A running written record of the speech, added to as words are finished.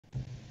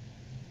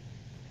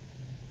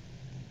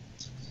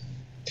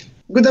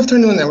Good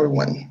afternoon,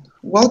 everyone.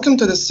 Welcome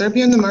to the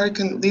Serbian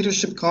American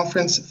Leadership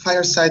Conference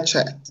Fireside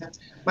Chat.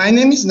 My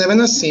name is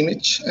Nevena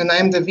Simic, and I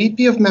am the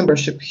VP of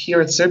Membership here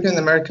at Serbian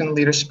American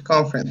Leadership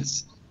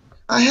Conference.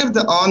 I have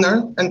the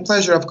honor and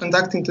pleasure of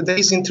conducting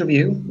today's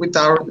interview with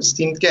our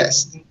esteemed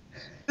guest.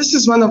 This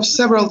is one of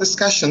several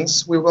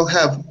discussions we will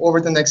have over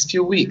the next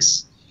few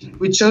weeks.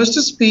 We chose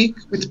to speak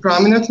with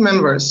prominent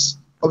members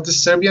of the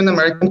Serbian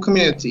American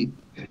community,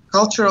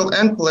 cultural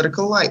and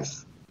political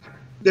life.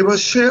 They will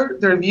share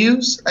their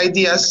views,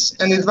 ideas,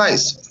 and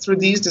advice through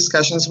these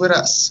discussions with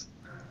us.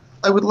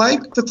 I would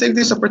like to take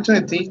this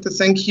opportunity to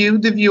thank you,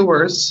 the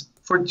viewers,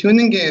 for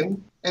tuning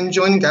in and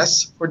joining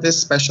us for this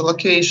special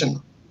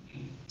occasion.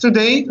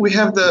 Today, we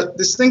have the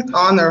distinct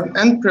honor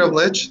and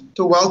privilege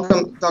to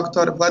welcome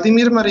Dr.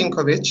 Vladimir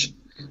Marinkovic,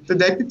 the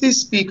Deputy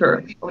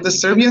Speaker of the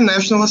Serbian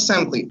National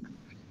Assembly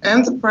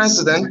and the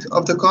President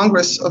of the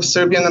Congress of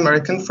Serbian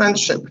American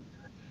Friendship.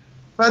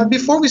 But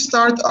before we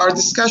start our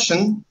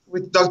discussion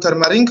with Dr.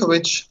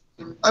 Marinkovic,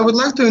 I would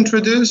like to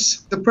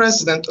introduce the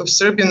President of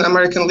Serbian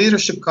American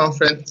Leadership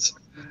Conference,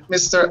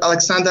 Mr.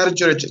 Aleksandar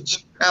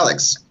Đurđić.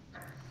 Alex.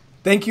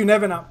 Thank you,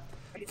 Nevena.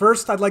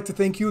 First, I'd like to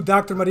thank you,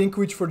 Dr.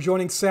 Marinkovic, for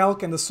joining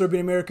SALC and the Serbian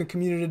American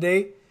community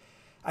today.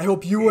 I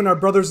hope you and our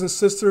brothers and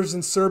sisters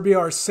in Serbia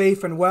are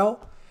safe and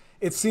well.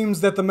 It seems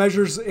that the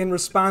measures in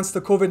response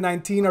to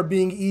COVID-19 are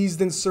being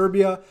eased in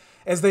Serbia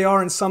as they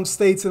are in some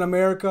states in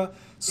America.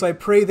 So I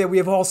pray that we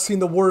have all seen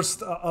the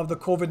worst of the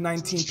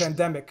COVID-19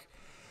 pandemic.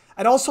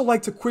 I'd also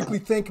like to quickly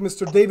thank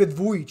Mr. David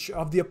Vujic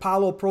of the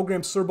Apollo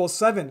program Serbo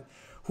 7,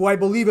 who I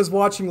believe is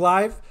watching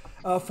live,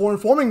 for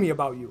informing me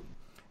about you.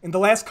 In the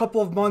last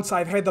couple of months,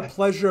 I've had the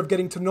pleasure of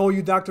getting to know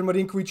you, Dr.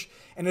 Marinkovic,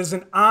 and it is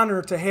an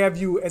honor to have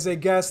you as a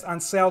guest on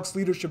SALC's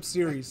Leadership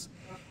Series.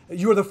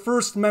 You are the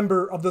first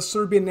member of the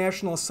Serbian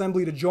National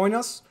Assembly to join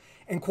us,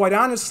 and quite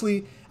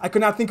honestly, I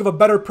could not think of a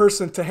better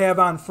person to have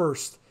on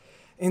first.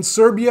 In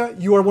Serbia,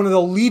 you are one of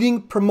the leading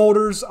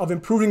promoters of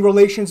improving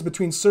relations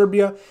between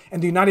Serbia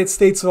and the United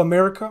States of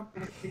America.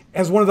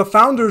 As one of the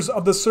founders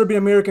of the Serbian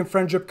American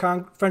Friendship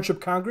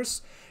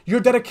Congress, your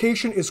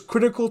dedication is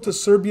critical to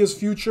Serbia's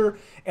future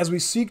as we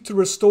seek to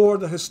restore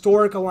the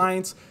historic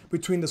alliance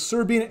between the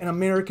Serbian and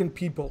American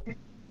people.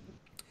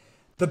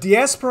 The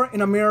diaspora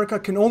in America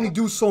can only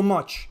do so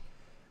much.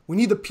 We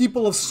need the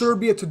people of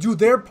Serbia to do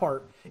their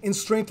part in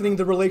strengthening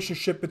the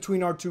relationship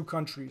between our two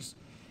countries.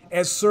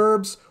 As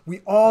Serbs,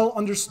 we all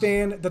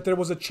understand that there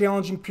was a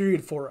challenging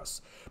period for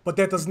us, but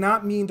that does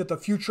not mean that the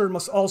future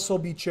must also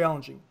be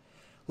challenging.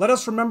 Let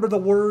us remember the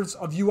words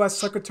of U.S.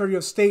 Secretary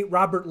of State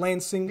Robert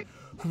Lansing,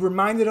 who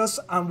reminded us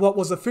on what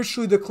was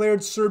officially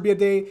declared Serbia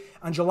Day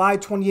on July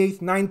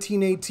 28,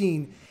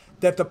 1918,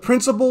 that the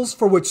principles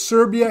for which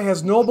Serbia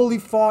has nobly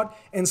fought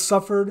and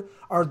suffered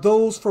are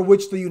those for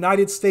which the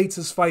United States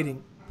is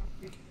fighting.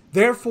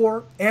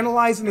 Therefore,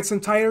 analyzed in its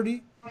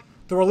entirety,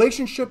 the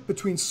relationship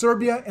between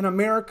Serbia and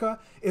America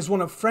is one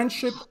of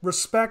friendship,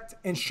 respect,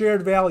 and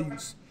shared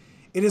values.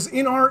 It is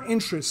in our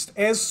interest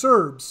as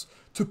Serbs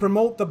to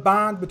promote the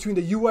bond between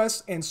the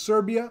U.S. and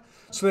Serbia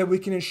so that we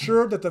can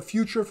ensure that the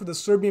future for the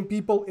Serbian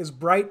people is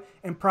bright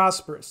and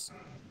prosperous.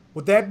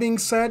 With that being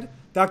said,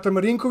 Dr.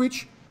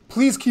 Marinkovic,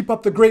 please keep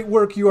up the great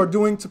work you are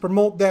doing to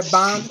promote that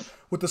bond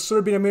with the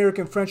Serbian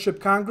American Friendship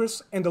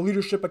Congress and the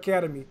Leadership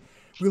Academy.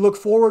 We look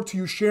forward to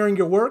you sharing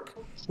your work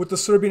with the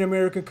Serbian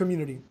American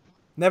community.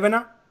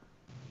 Nevena?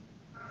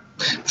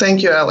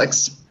 Thank you,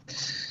 Alex.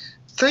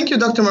 Thank you,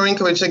 Dr.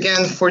 Marinkovic,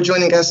 again for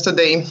joining us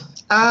today.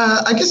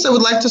 I guess I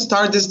would like to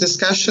start this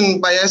discussion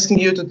by asking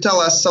you to tell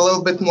us a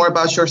little bit more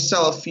about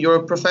yourself, your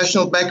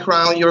professional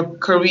background, your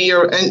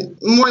career, and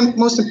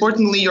most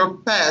importantly, your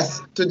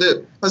path to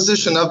the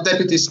position of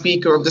Deputy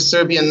Speaker of the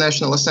Serbian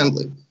National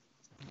Assembly.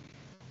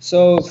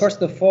 So,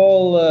 first of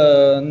all,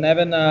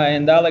 Nevena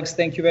and Alex,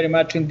 thank you very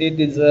much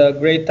indeed. It's a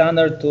great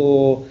honor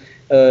to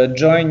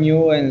join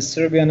you and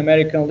Serbian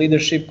American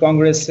Leadership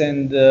Congress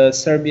and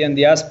Serbian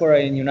diaspora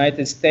in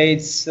United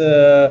States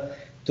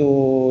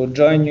to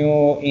join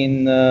you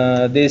in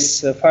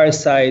this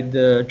fireside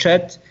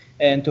chat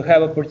and to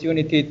have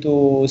opportunity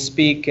to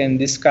speak and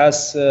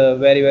discuss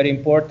very, very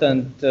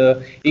important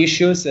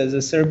issues as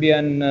a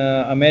Serbian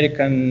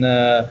American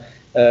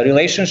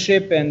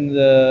relationship and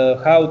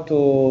how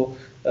to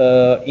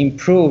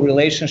improve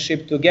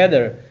relationship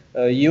together.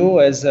 You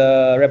as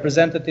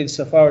representatives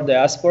of our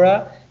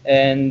diaspora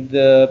and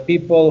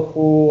people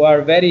who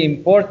are very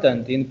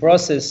important in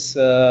process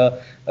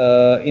of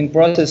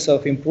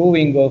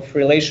improving of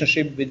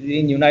relationship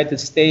between United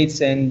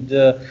States and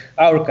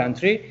our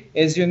country.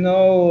 As you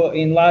know,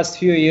 in last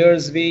few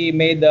years we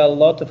made a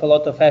lot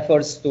of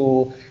efforts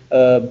to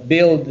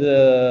build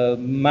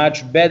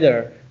much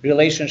better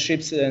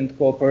relationships and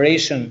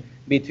cooperation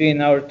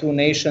between our two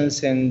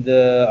nations and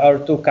our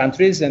two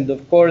countries. And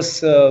of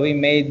course, we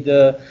made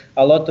a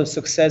lot of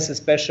success,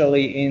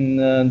 especially in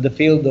the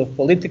field of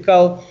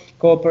political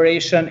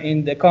cooperation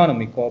and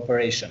economic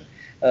cooperation.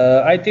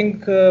 I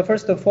think,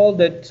 first of all,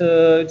 that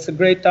it's a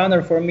great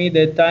honor for me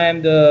that I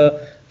am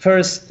the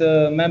first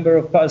member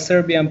of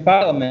Serbian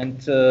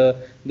Parliament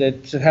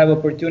that have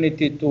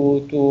opportunity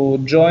to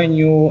join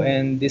you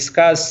and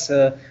discuss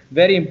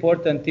very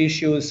important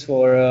issues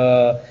for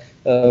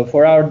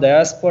our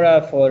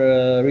diaspora, for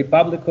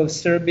Republic of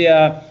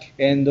Serbia,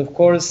 and of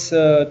course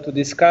to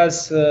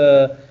discuss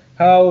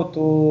how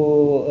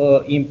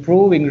to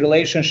improving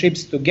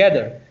relationships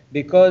together,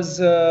 because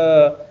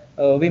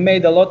we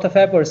made a lot of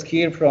efforts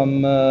here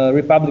from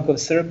Republic of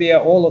Serbia,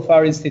 all of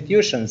our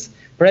institutions,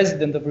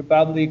 President of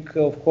Republic,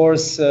 of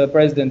course,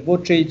 President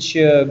Vučić,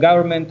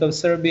 government of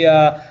Serbia,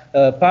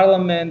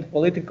 parliament,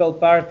 political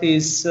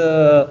parties,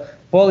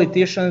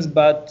 politicians,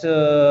 but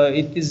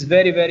it is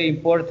very, very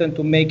important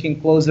to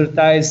making closer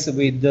ties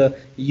with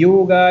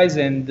you guys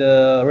and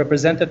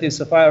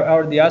representatives of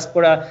our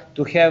diaspora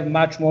to have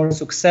much more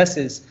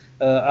successes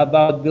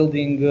about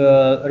building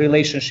a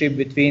relationship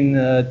between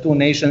two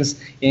nations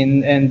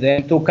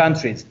and two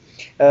countries.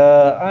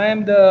 I am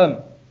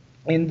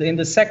in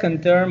the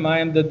second term, I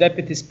am the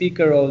Deputy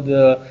Speaker of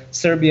the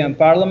Serbian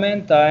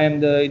Parliament.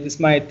 It is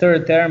my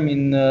third term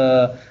in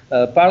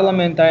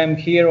Parliament. I am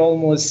here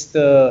almost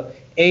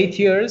 8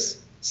 years,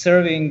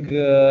 serving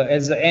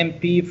as an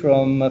MP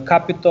from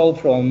capital,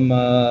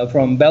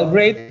 from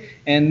Belgrade.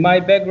 And my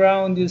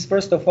background is,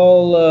 first of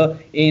all,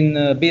 in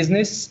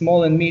business,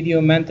 small and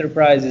medium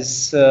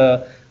enterprises.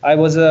 I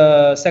was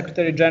a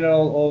Secretary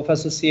General of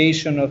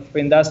Association of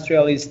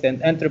Industrialists and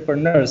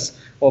Entrepreneurs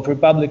of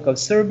Republic of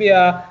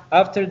Serbia.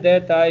 After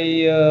that,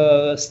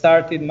 I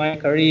started my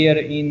career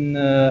in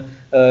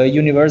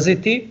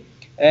university,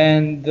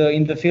 and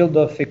in the field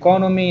of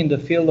economy, in the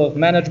field of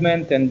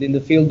management, and in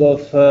the field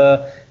of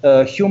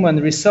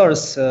human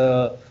resource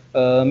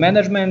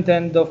management,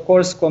 and of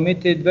course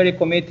very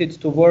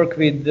committed to work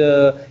with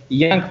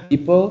young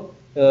people,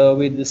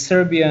 with the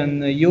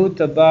Serbian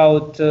youth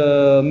about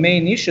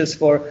main issues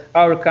for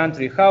our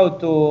country, how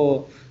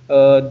to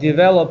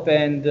develop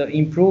and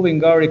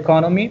improving our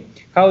economy,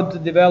 how to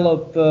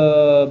develop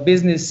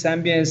business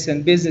ambience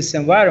and business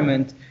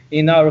environment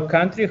in our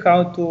country,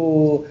 how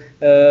to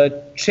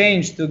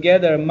change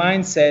together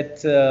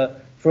mindset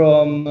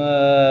from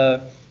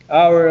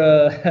our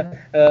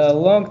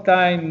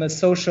long-time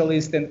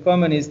socialist and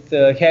communist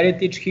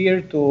heritage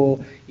here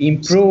to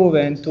improve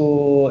and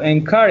to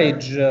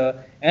encourage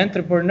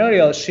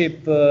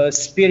entrepreneurship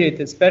spirit,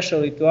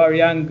 especially to our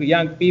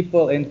young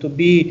people, and to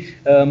be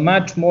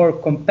much more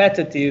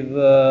competitive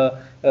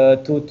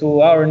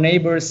to our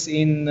neighbors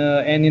and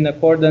in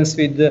accordance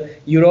with the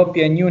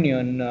European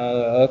Union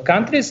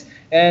countries.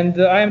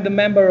 And I am the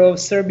member of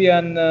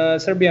Serbian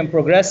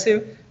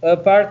Progressive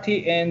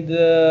Party, and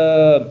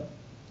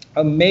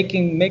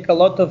make a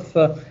lot of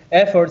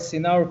efforts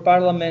in our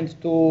parliament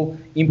to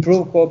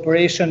improve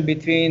cooperation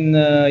between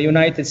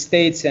United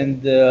States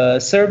and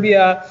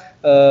Serbia,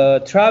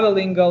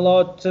 traveling a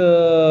lot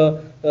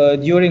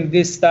during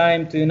this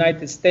time to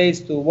United States,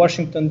 to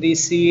Washington,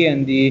 D.C.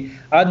 and the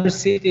other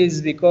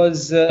cities,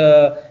 because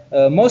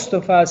most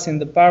of us in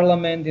the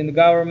parliament, in the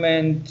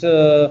government,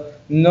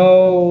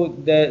 know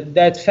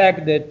that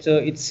fact that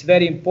it's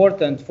very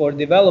important for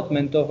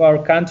development of our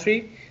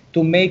country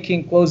to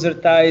making closer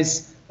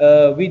ties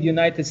with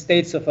United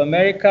States of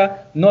America,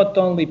 not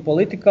only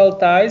political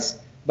ties,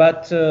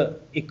 but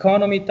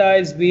economy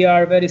ties. We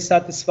are very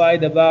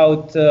satisfied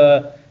about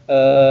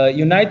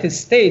United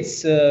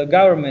States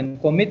government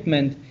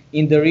commitment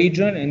in the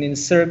region and in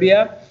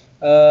Serbia,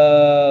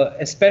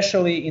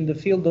 especially in the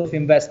field of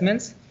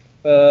investments.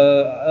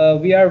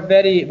 We are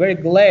very, very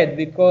glad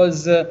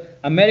because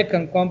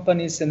American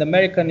companies and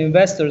American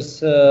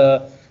investors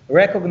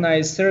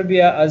recognize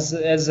Serbia as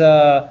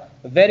a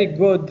very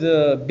good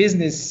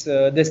business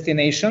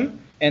destination,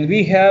 and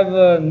we have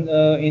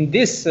in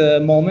this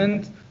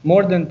moment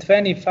more than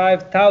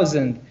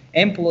 25,000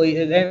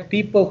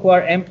 people who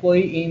are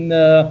employed in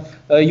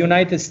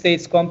United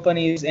States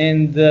companies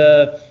and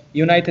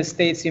United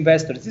States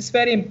investors. It's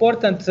very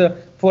important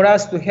for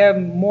us to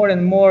have more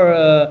and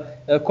more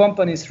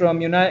companies from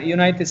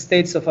United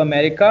States of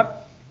America.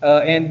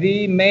 And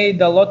we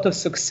made a lot of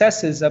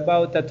successes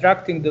about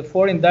attracting the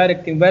foreign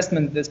direct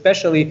investment,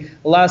 especially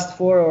last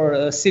 4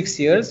 or 6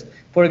 years.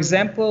 For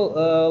example,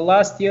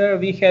 last year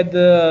we had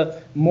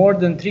more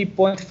than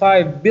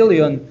 3.5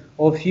 billion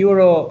of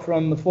euro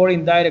from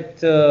foreign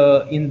direct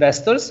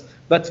investors,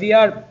 but we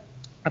are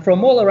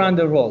from all around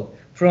the world,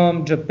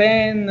 from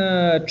Japan,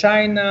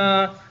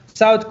 China,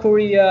 South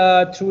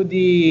Korea, through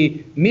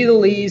the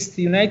Middle East,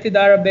 United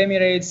Arab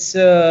Emirates,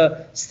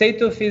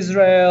 State of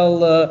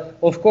Israel,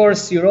 of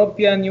course,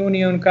 European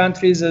Union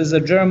countries as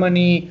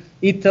Germany,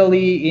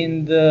 Italy,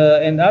 and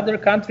other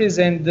countries.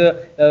 And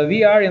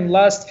we are in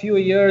last few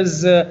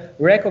years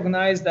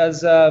recognized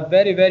as a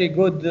very, very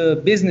good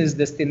business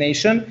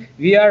destination.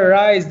 We are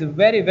raised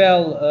very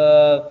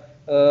well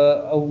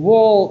a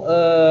whole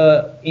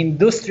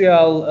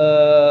industrial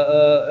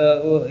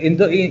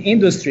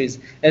industries,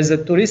 as a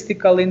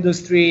touristical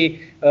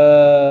industry,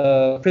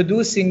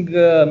 producing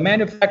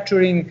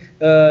manufacturing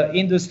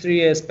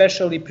industry,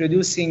 especially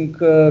producing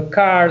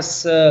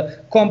cars,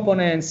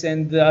 components,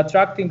 and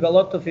attracting a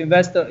lot of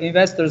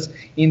investors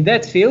in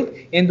that field.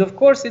 And of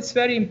course, it's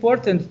very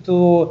important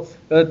to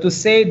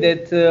say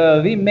that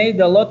we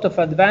made a lot of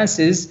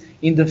advances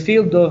in the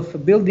field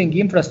of building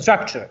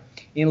infrastructure.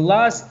 In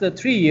last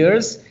 3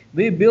 years,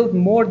 we built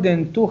more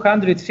than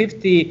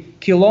 250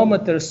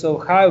 kilometers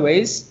of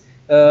highways.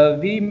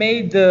 We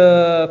made we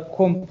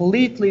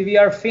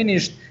are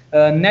finished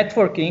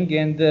networking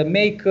and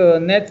make a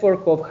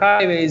network of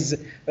highways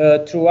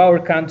through our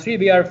country.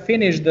 We are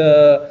finished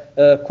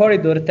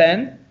Corridor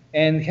 10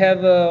 and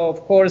have,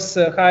 of course,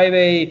 a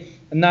highway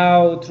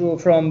now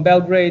from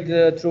Belgrade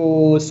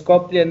through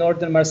Skopje,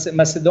 Northern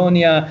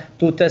Macedonia,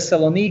 to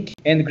Thessaloniki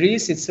and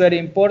Greece. It's very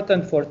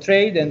important for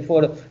trade and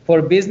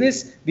for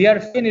business. We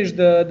are finished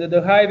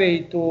the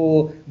highway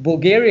to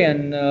Bulgaria,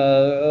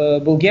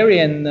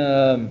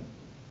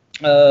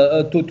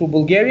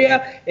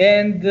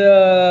 and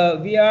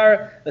we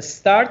are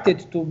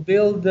started to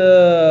build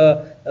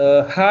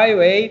a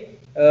highway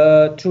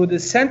through the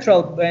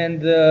central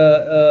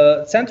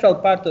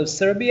part of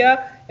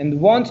Serbia, and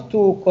want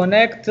to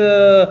connect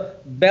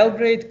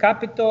Belgrade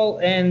capital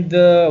and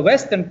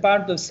western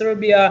part of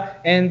Serbia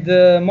and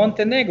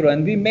Montenegro.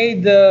 And we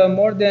made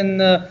more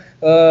than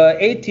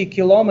 80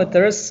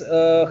 kilometers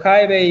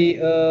highway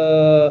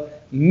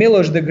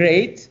Miloš the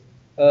Great.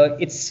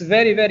 It's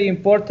very, very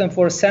important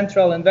for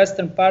central and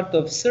western part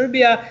of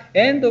Serbia.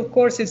 And of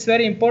course, it's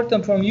very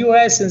important from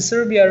US and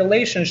Serbia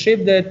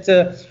relationship that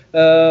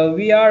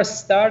we are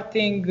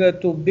starting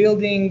to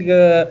building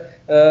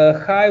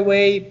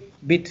highway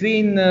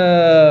between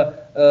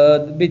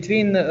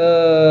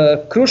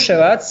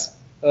Kruševac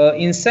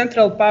in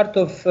central part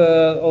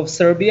of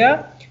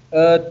Serbia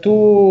to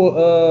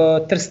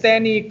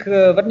Trstenik,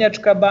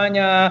 Vrnjačka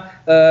Banja,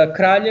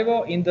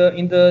 Kraljevo in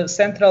the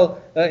central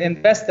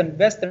and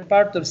western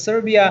part of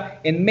Serbia,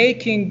 and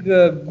making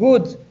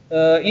good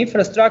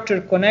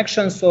infrastructure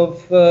connections of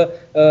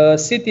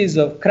cities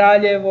of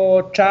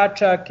Kraljevo,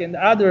 Čačak, and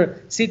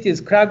other cities,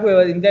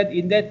 Kragujevac,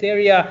 in that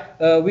area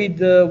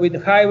with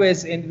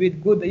highways and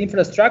with good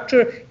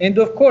infrastructure. And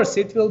of course,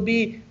 it will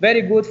be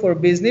very good for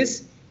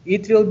business.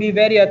 It will be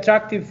very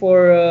attractive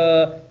for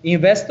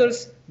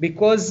investors,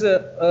 because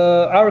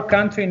our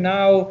country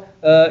now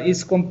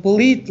is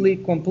completely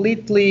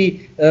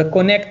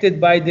connected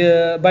by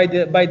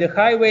the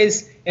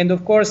highways. And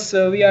of course,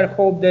 we are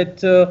hope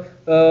that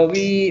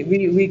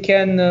we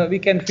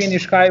can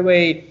finish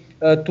highway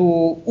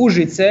to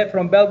Užice,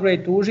 from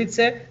Belgrade to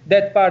Užice,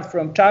 that part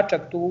from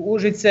Čačak to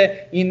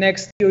Užice in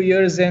next few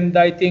years, and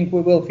I think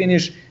we will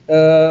finish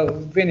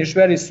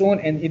very soon,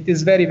 and it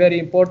is very, very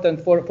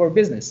important for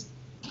business.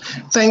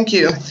 Thank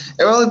you.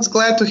 Well, it's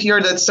glad to hear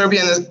that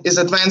Serbia is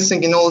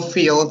advancing in all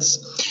fields.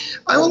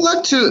 I would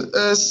like to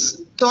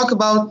talk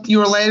about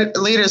your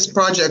latest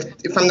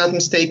project, if I'm not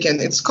mistaken.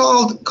 It's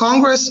called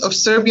Congress of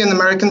Serbian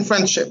American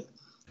Friendship.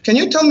 Can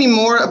you tell me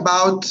more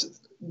about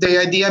the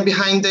idea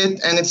behind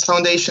it and its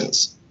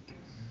foundations?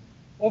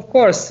 Of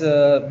course.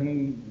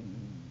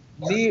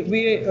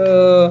 We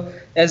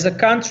as a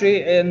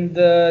country and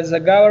as a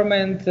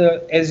government,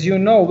 as you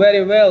know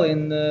very well,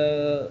 in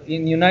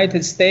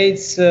United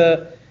States,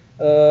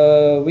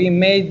 we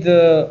made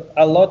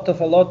a lot of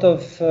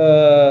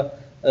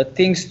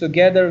things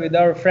together with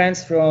our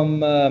friends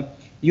from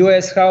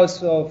U.S.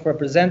 House of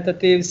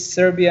Representatives,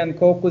 Serbian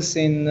caucus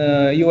in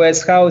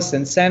U.S. House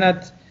and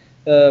Senate,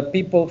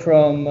 people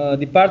from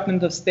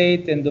Department of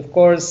State, and of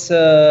course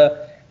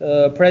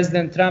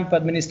President Trump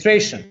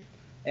administration.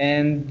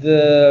 And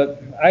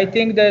I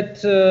think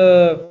that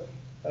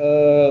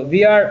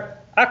we are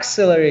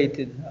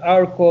accelerated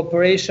our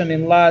cooperation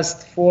in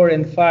last 4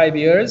 and 5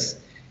 years,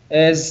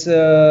 as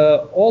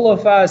all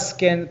of us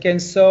can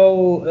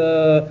saw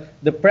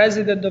the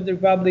President of the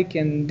Republic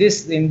in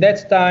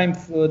that time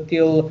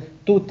till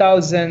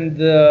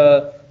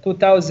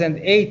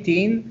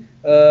 2018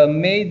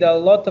 made a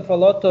lot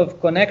of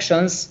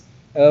connections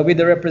with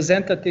the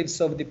representatives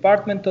of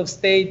Department of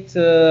State,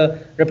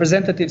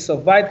 representatives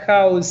of White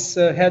House,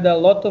 had a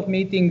lot of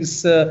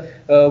meetings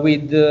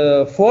with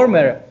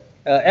former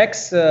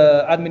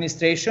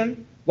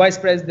ex-administration, Vice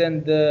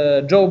President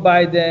Joe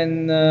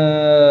Biden,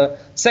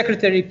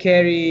 Secretary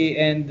Kerry,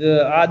 and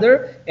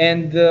other.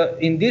 And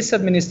in this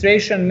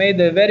administration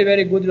made a very,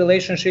 very good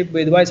relationship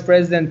with Vice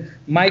President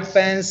Mike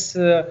Pence,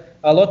 a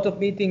lot of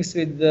meetings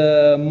with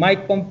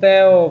Mike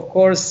Pompeo, of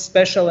course,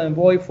 special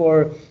envoy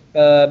for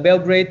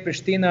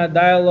Belgrade-Pristina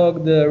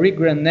dialogue, Rick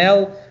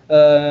Grenell,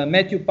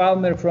 Matthew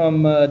Palmer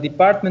from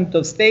Department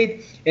of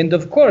State. And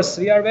of course,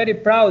 we are very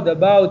proud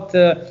about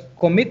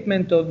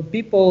commitment of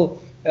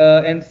people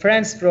and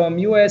friends from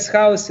U.S.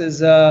 House,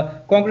 as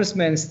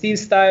Congressman Steve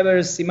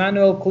Stivers,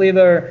 Emmanuel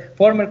Cleaver,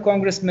 former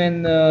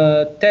Congressman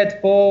Ted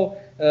Poe,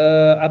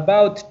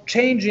 about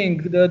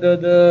changing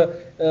the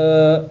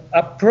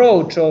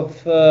approach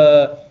of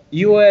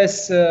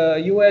U.S.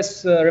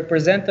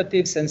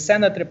 representatives and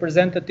Senate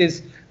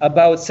representatives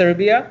about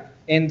Serbia.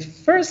 And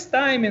first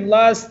time in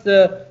last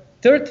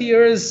 30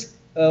 years,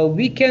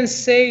 we can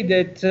say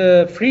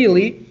that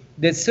freely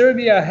that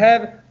Serbia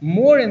have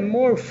more and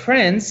more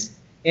friends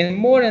and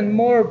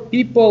more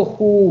people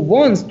who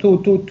want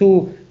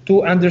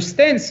to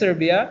understand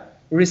Serbia,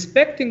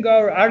 respecting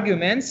our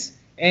arguments,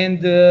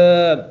 and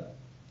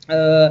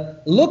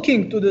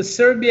looking to the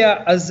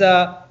Serbia as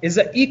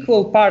an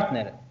equal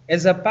partner,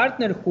 as a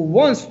partner who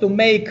wants to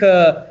make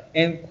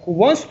and who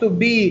wants to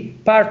be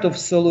part of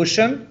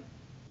solution,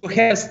 to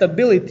have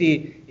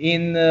stability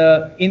in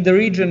the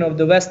region of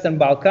the Western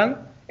Balkan,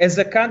 as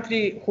a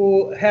country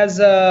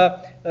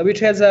which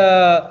has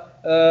a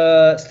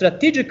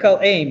strategical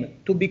aim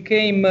to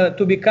become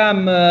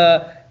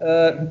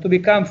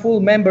full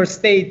member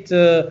state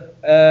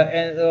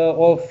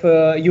of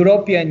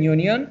European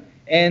Union,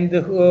 and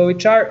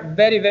which are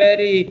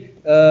very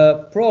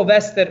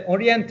pro-Western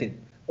oriented.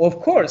 Of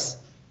course,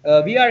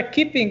 we are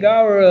keeping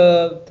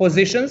our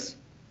positions,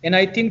 and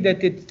I think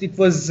that it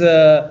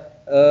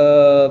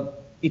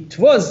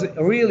was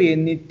really,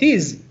 and it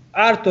is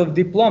art of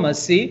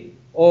diplomacy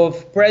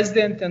of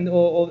president and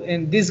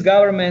this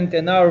government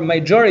and our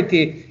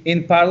majority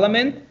in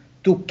parliament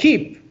to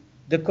keep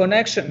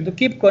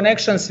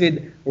connections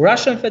with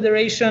Russian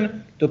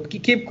Federation, to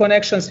keep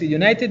connections with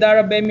United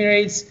Arab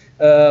Emirates,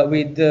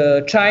 with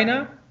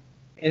China,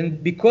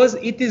 and because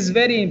it is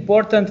very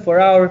important for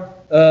our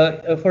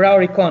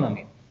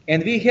economy.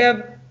 And we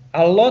have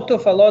a lot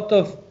of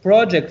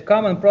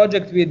common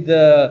project with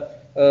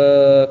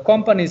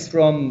companies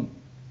from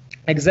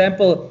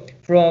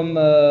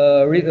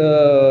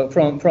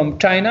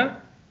China.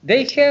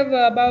 They have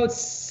about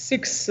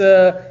 6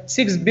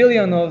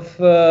 billion of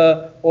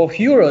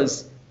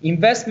euros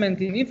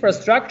investment in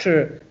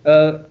infrastructure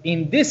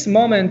in this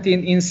moment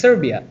in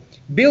Serbia,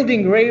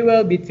 building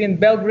railway between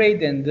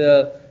Belgrade and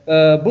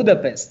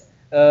Budapest,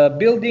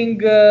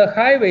 building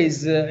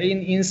highways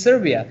in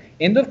Serbia.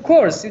 And of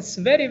course, it's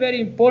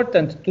very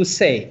important to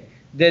say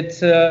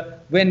that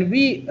when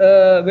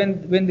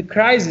the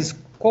crisis,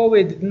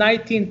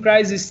 COVID-19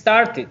 crisis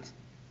started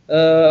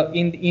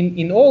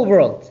in all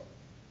world,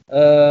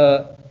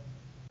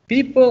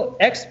 people,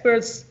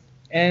 experts,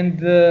 and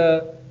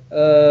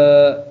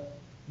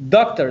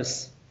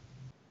doctors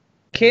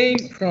came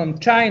from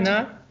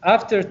China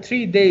after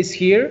 3 days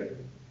here,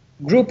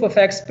 group of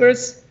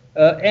experts,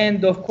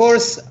 and of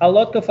course a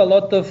lot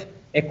of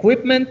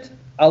equipment,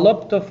 a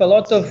lot of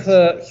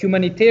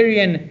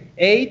humanitarian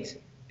aid,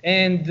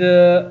 and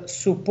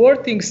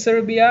supporting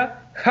Serbia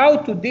how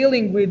to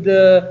dealing with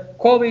the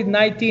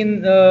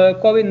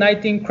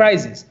COVID-19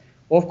 crisis.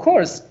 Of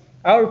course,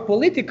 our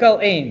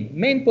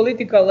main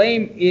political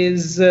aim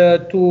is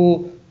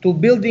to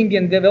building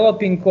and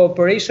developing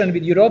cooperation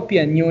with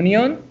European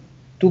Union,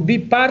 to be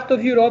part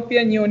of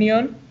European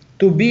Union,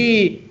 to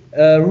be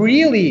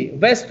really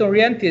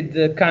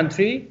West-oriented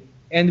country,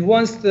 and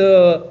wants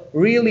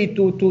really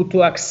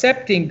to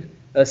accepting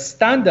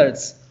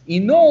standards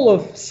in all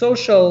of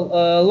social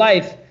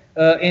life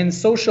and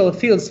social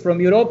fields from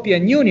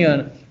European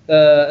Union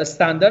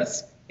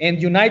standards,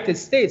 and United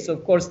States,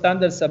 of course,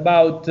 standards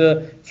about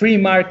free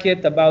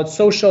market, about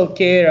social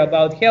care,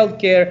 about health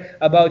care,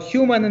 about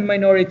human and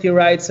minority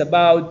rights,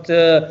 about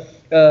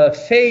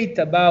faith,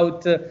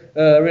 about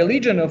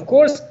religion, of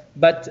course.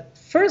 But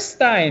first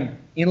time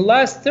in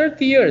last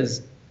 30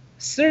 years,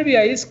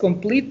 Serbia is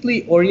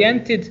completely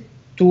oriented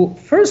to,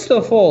 first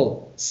of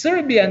all,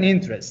 Serbian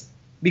interest,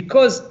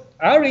 because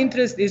our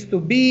interest is to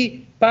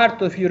be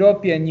part of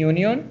European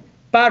Union,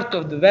 part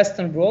of the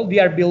Western world. We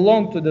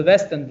belong to the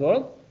Western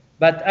world.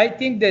 But I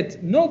think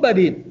that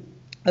nobody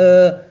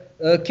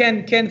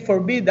can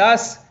forbid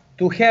us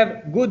to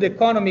have good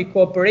economic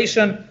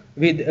cooperation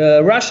with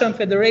Russian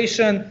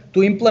Federation,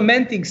 to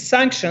implementing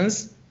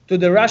sanctions to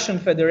the Russian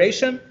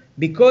Federation,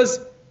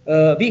 because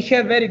we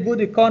have very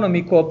good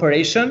economic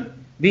cooperation,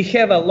 we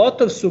have a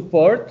lot of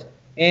support,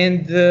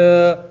 and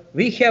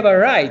we have a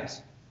right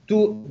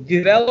to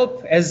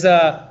develop as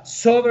a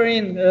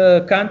sovereign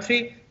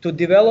country, to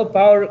develop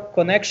our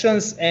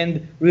connections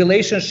and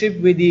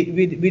relationship with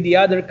the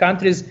other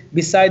countries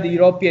beside the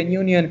European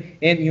Union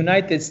and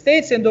United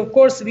States. And of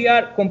course, we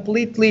are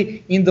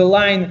completely in the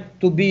line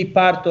to be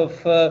part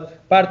of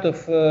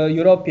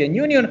European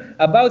Union.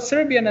 About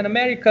Serbian and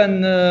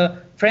American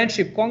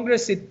Friendship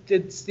Congress,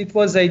 it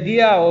was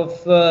idea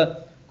of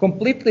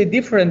completely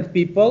different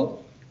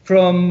people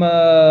from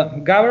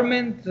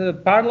government,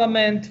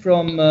 parliament,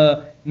 from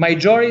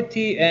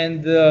majority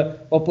and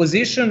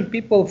opposition,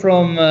 people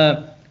from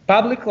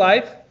public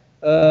life.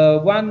 I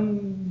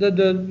want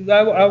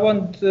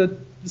to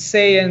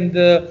say and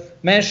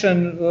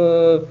mention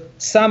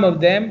some of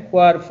them who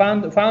are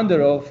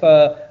founder of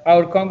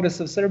our Congress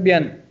of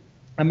Serbian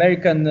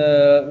American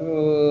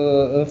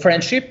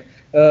Friendship.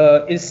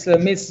 Is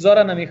Ms.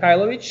 Zorana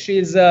Mihajlović. She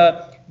is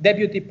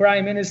Deputy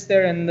Prime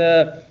Minister and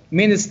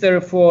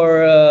Minister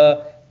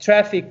for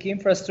Traffic,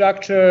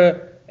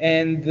 Infrastructure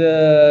and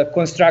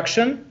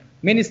Construction.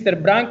 Minister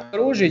Branko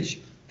Ružić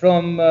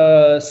from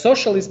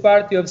Socialist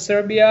Party of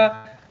Serbia,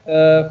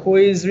 who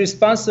is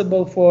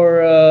responsible for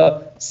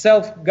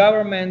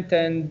self-government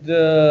and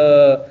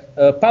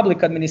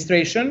public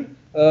administration.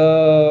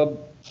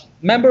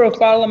 Member of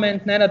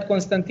Parliament Nenad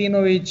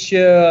Konstantinovic,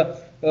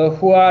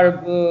 who are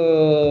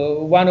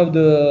one of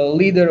the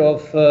leader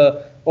of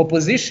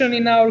opposition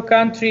in our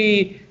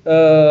country,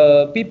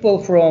 people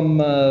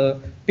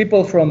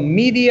from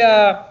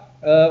media,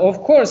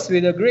 of course,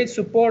 with the great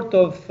support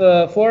of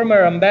former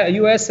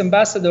U.S.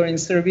 ambassador in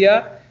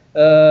Serbia,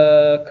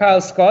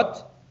 Kyle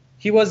Scott.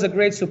 He was a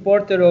great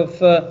supporter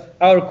of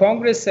our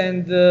Congress,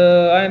 and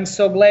I am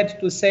so glad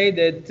to say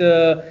that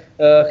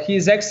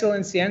His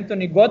Excellency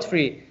Anthony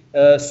Godfrey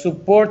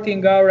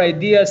supporting our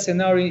ideas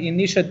and our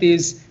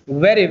initiatives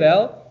very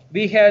well.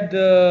 We had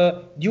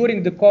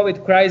during the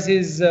COVID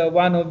crisis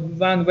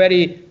one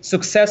very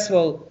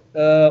successful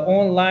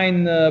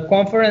online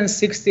conference,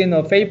 16th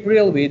of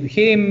April, with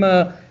him,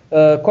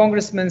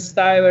 Congressman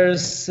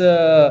Stivers,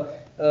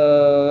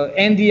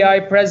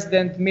 NDI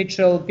President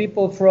Mitchell,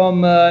 people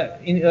from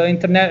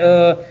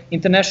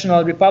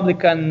International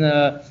Republican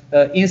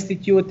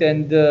Institute,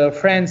 and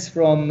friends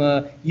from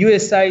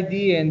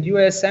USAID and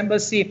US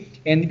Embassy,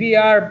 and we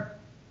are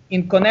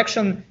in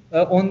connection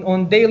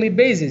on daily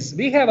basis.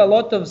 We have a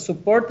lot of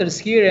supporters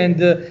here,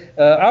 and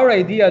our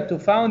idea to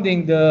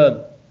founding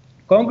the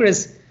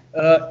Congress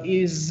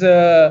is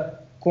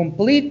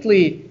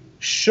completely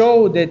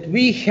show that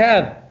we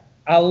have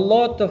a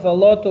lot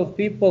of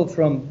people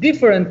from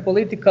different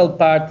political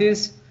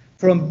parties,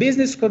 from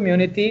business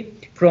community,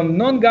 from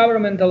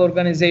non-governmental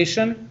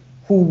organization,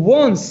 who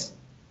wants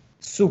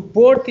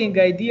supporting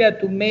idea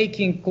to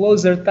making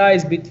closer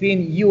ties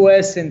between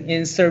US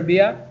and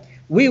Serbia.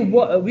 We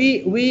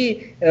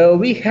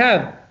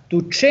have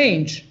to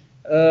change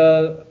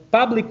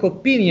public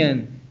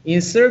opinion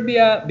in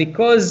Serbia,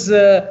 because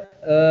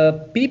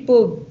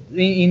people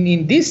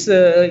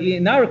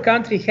in our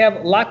country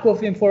have lack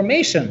of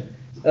information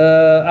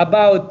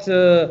about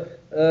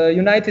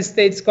United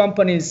States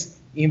companies'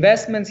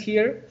 investments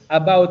here,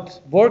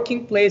 about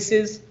working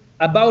places,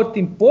 about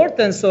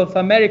importance of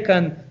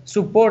American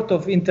support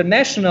of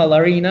international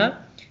arena,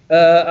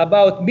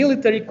 about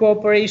military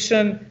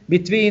cooperation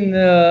between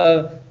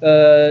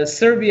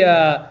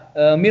Serbia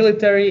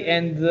military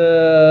and,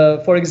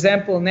 for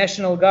example,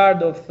 National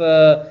Guard of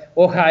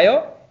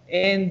Ohio,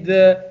 and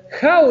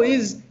how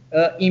is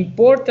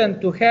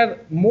important to have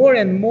more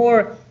and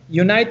more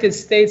United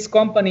States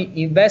company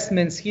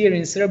investments here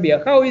in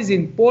Serbia. How is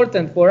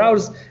important for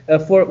ours,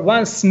 for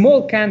one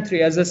small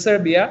country as a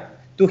Serbia,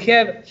 to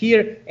have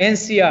here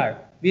NCR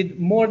with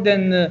more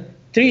than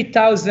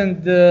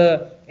 3,000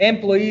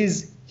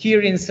 employees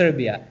here in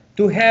Serbia,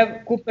 to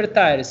have Cooper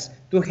Tires,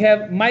 to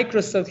have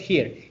Microsoft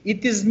here.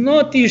 It is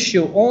not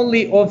issue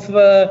only of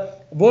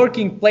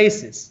working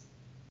places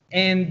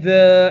and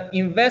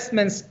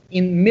investments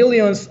in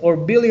millions or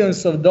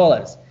billions of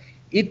dollars.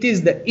 It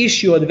is the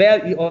issue of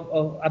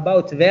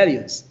about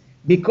values,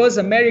 because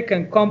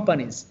American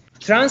companies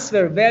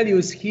transfer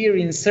values here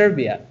in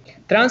Serbia,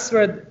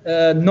 transfer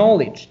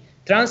knowledge,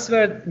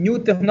 transfer new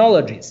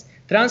technologies,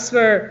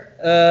 transfer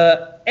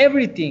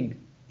everything.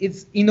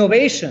 It's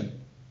innovation.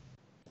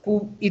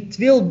 It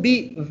will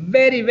be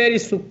very, very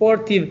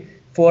supportive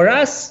for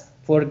us,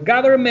 for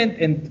government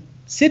and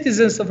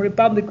citizens of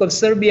Republic of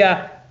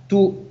Serbia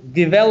to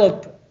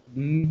develop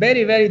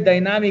very, very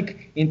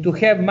dynamic and to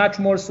have much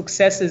more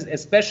successes,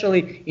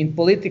 especially in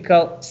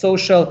political,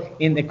 social,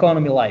 and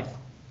economy life.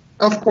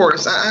 Of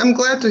course. I'm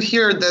glad to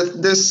hear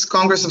that this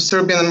Congress of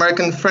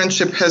Serbian-American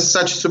Friendship has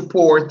such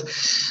support.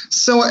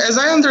 So as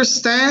I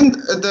understand,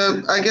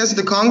 I guess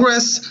the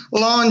Congress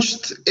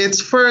launched its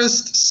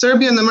first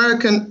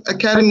Serbian-American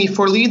Academy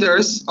for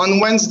Leaders on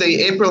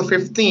Wednesday, April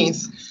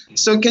 15th.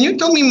 So can you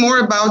tell me more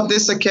about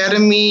this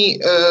academy?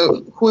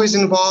 Who is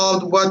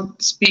involved?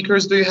 What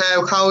speakers do you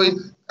have? How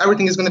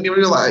everything is going to be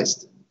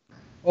realized?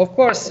 Of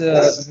course,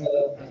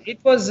 it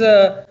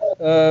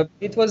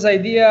was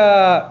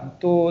idea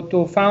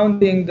to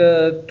founding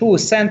the two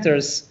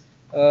centers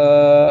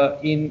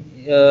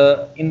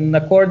in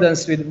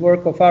accordance with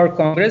work of our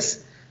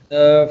Congress.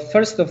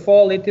 First of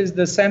all, it is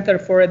the Center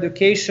for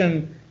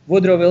Education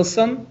Woodrow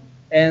Wilson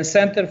and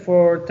Center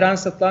for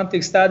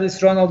Transatlantic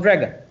Studies Ronald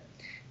Reagan.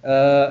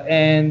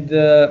 And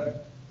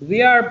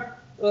we are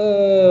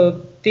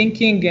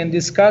thinking and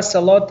discuss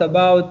a lot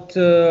about,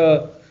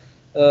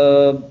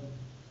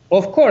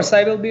 of course,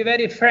 I will be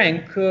very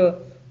frank,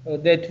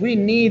 that we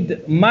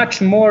need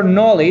much more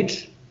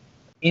knowledge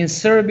in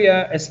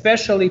Serbia,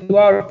 especially to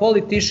our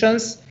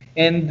politicians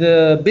and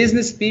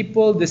business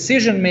people,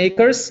 decision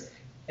makers,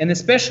 and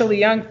especially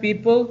young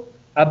people,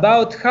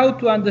 about how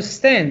to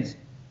understand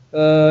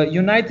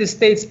United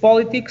States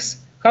politics,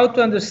 how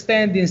to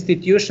understand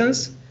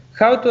institutions,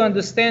 how to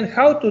understand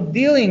how to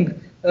dealing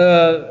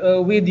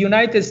with the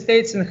United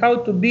States, and how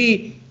to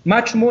be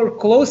much more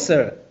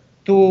closer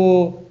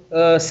to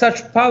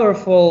such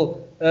powerful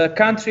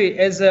country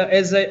as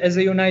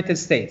a United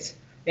States.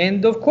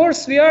 And of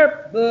course, we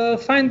are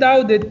find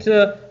out that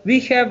we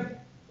have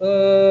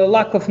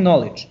lack of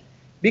knowledge,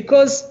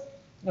 because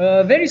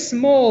very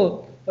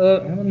small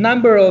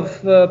number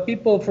of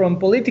people from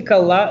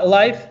political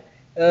life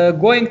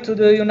going to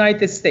the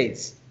United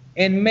States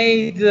and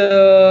made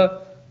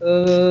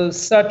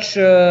such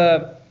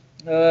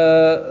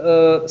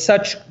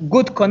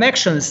good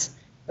connections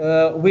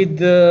with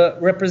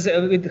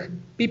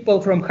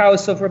people from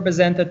House of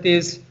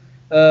Representatives,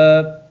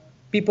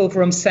 people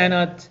from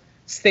Senate,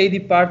 State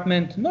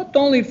Department, not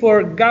only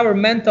for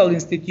governmental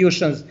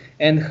institutions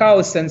and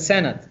House and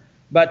Senate,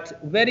 but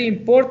very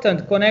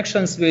important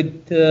connections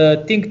with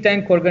think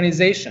tank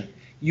organization,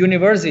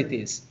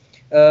 universities,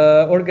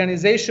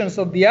 organizations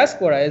of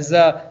diaspora. As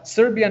a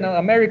Serbian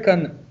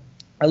American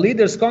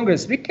Leaders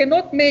Congress, we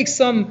cannot make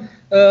some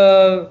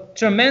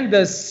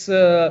tremendous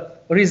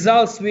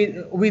results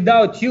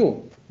without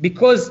you,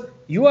 because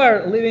you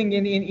are living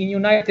in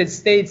United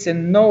States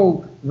and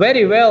know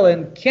very well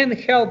and can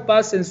help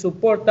us and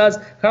support us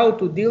how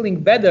to dealing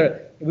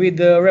better with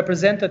the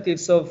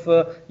representatives of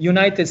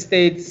United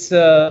States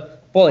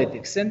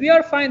politics. And we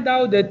are find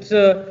out that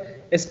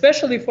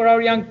especially for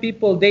our young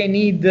people, they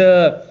need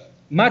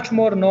much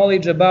more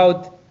knowledge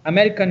about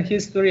American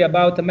history,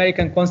 about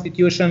American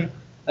Constitution,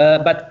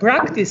 but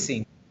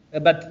practicing,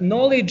 but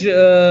knowledge,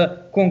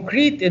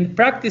 concrete and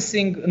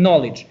practicing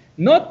knowledge,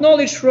 not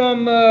knowledge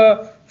from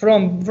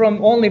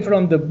only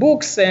from the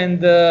books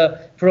and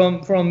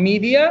from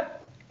media.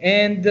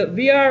 And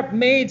we are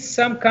made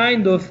some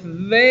kind of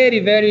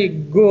very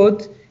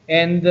good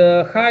and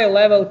high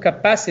level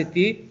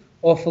capacity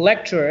of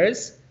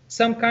lecturers,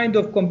 some kind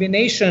of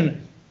combination,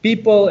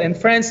 people and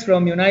friends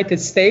from United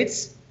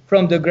States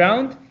from the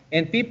ground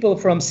and people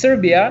from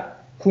Serbia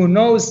who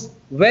knows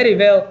very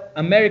well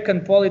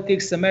American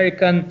politics,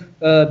 American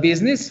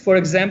business. For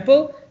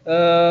example,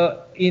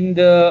 in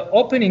the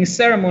opening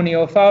ceremony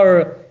of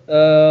our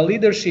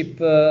leadership,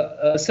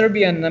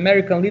 Serbian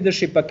American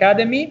Leadership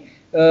Academy,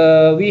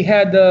 we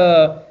had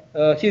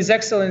His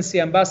Excellency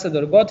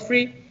Ambassador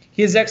Godfrey,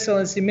 His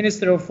Excellency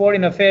Minister of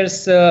Foreign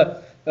Affairs,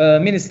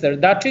 Minister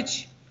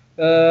Dačić.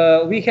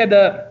 We had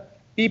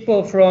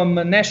people from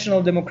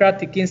National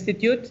Democratic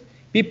Institute,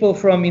 people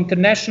from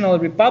International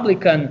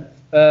Republican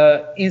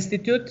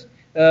Institute,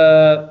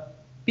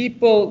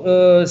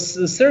 people,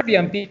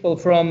 Serbian people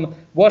from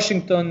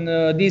Washington,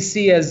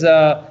 D.C. as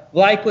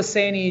Vlajko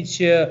Senić,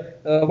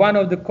 one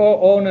of the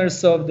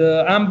co-owners of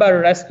the Ambar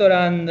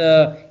restaurant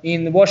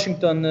in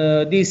Washington,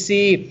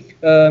 D.C.,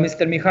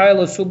 Mr.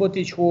 Mihailo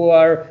Subotic, who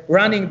are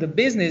running the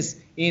business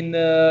in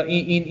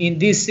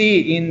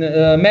D.C., in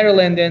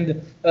Maryland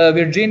and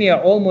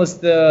Virginia,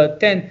 almost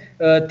 10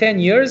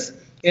 years.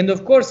 And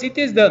of course, it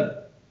is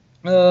the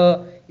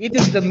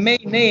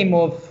main aim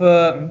of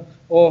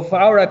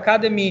our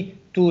academy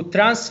to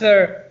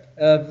transfer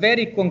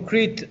very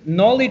concrete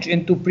knowledge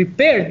and to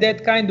prepare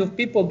that kind of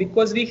people,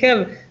 because we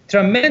have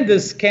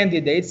tremendous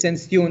candidates and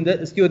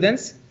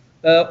students.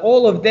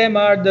 All of them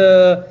are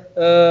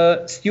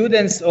the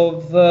students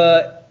of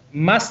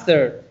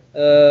master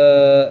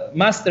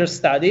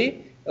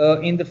study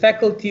in the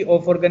Faculty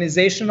of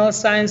Organizational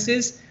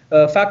Sciences,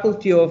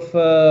 Faculty of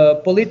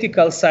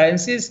Political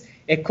Sciences,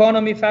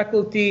 Economy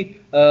Faculty,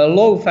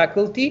 Law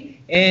Faculty,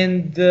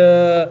 and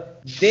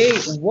they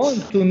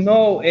want to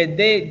know,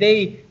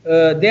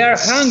 they are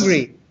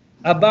hungry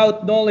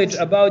about knowledge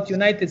about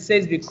United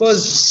States,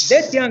 because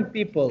that young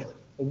people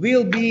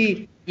will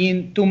be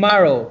in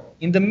tomorrow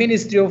in the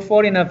Ministry of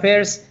Foreign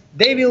Affairs,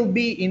 they will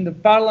be in the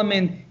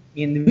Parliament,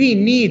 and we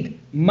need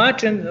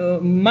much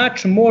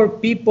more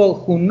people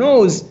who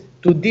knows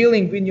to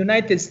dealing with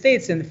United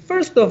States, and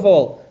first of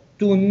all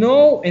to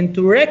know and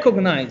to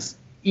recognize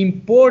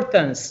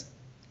importance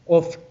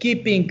of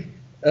keeping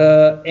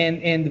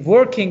and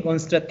working on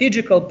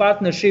strategical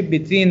partnership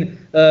between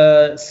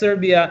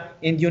Serbia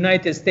and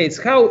United States,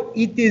 how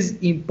it is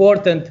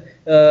important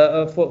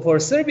for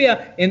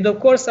Serbia. And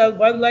of course, I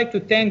would like to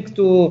thank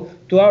to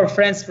our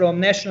friends from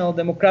National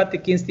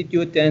Democratic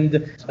Institute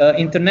and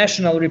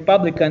International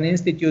Republican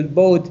Institute,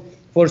 both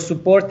for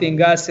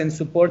supporting us and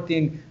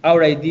supporting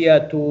our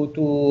idea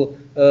to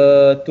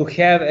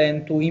have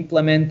and to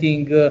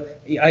implementing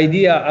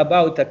idea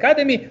about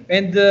academy.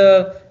 And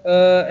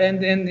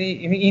in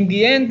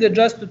the end,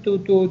 just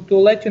to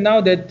let you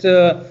know that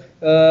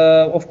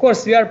of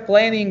course we are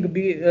planning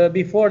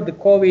before the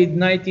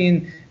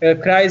COVID-19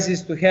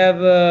 crisis to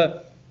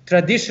have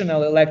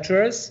traditional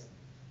lecturers,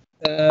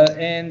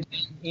 and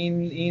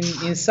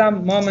in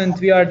some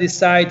moment we are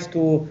decide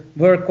to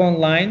work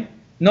online,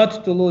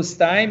 not to lose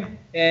time.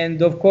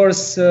 And of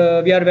course,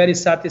 we are very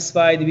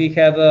satisfied. We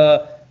have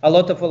a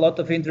lot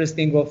of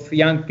interesting of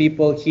young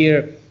people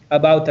here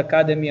about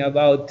academy,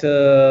 about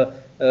to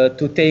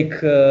take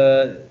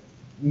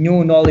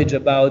new knowledge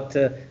about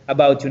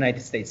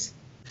United States.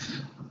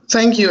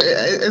 Thank you.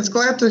 It's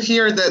glad to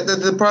hear that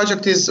the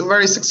project is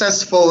very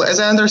successful. As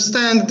I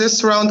understand,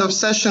 this round of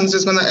sessions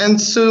is going to end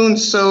soon,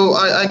 so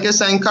I guess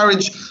I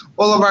encourage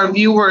all of our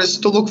viewers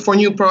to look for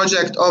new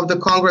project of the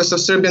Congress of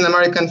Serbian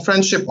American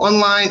Friendship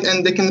online,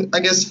 and they can, I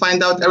guess,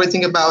 find out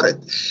everything about it.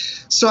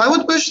 So I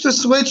would wish to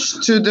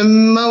switch to the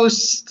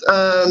most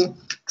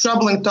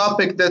troubling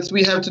topic that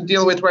we have to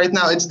deal with right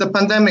now. It's the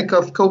pandemic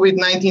of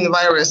COVID-19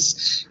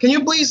 virus. Can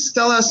you please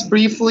tell us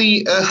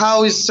briefly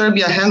how is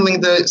Serbia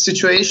handling the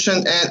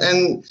situation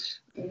and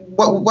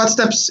what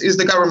steps is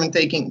the government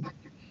taking?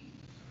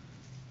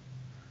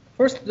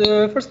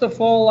 First of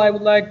all, I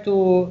would like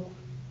to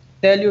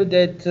tell you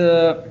that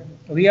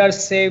we are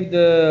saved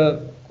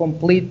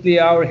completely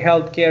our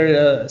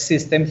healthcare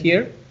system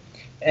here,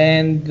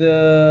 and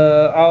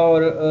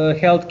our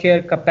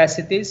healthcare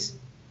capacities,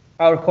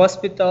 our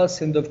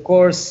hospitals, and of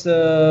course,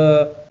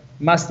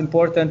 most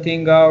important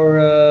thing,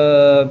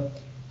 our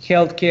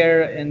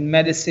healthcare and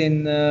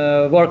medicine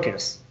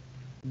workers.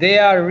 They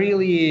are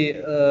really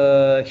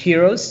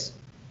heroes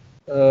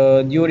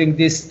during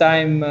this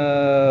time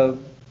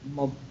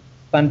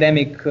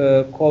pandemic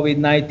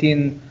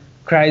COVID-19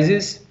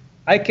 crisis.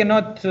 I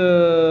cannot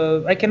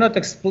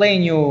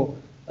explain you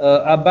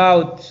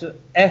about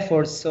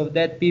efforts of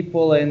that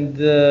people and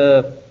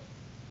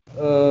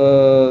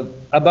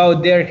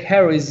about their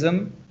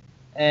heroism,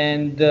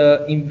 and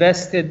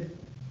invested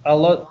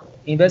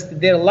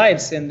their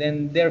lives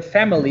and their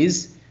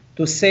families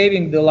to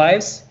saving the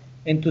lives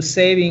and to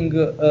saving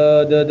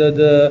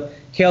the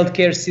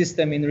healthcare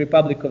system in the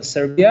Republic of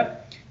Serbia.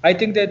 I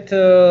think that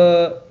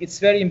it's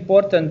very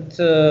important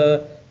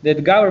that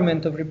the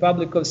government of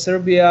Republic of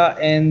Serbia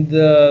and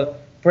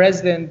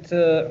President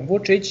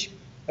Vučić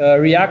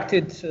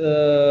reacted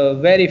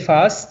very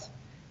fast,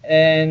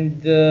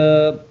 and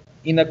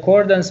in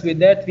accordance with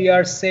that, we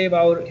are save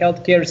our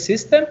healthcare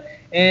system.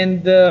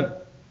 And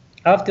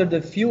after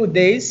the few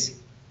days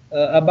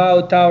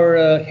about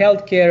our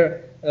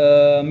healthcare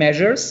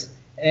measures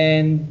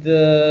and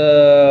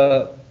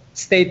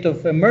state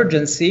of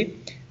emergency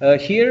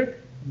here,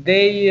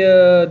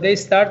 they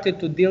started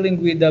to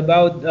dealing with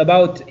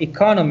about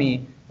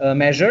economy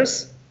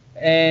measures,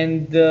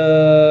 and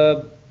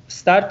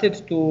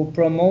started to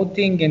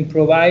promoting and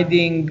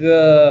providing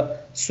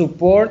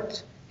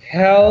support,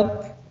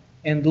 help,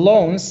 and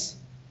loans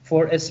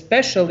for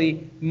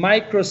especially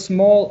micro,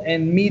 small,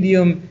 and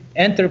medium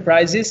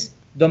enterprises,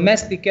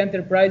 domestic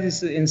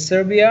enterprises in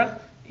Serbia,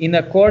 in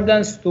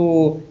accordance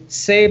to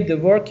save the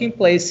working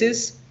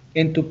places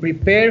and to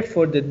prepare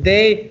for the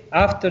day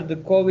after the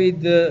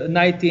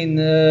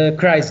COVID-19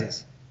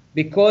 crisis.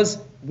 Because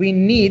we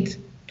need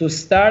to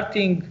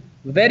starting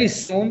very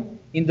soon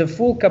in the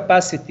full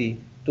capacity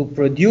to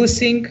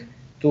producing,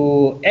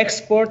 to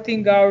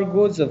exporting our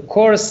goods. Of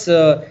course,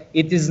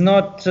 it is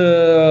not,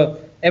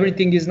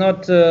 everything is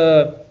not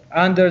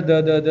under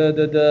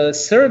the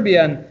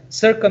Serbian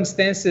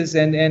circumstances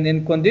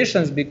and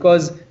conditions,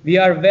 because we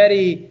are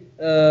very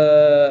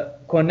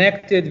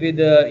connected with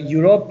the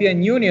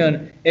European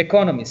Union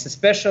economies,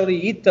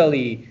 especially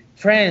Italy,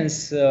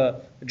 France,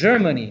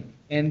 Germany,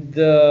 and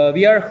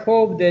we are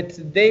hope that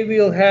they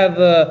will have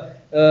a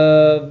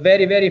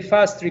very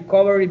fast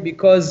recovery,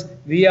 because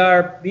we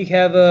have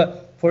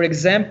for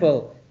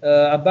example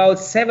about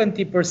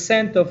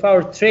 70% of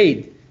our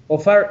trade,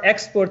 of our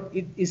export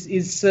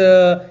is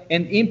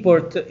and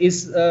import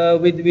is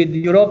with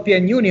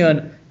European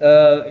Union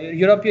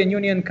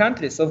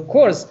countries. Of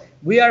course,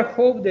 we are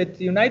hope that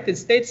the United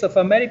States of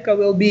America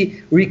will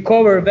be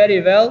recover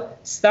very well,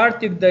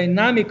 starting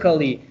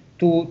dynamically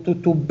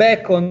to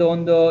back on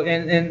the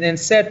and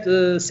set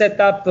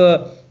up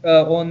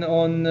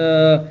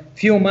on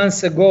few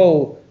months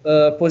ago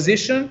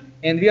position.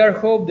 And we are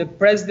hope that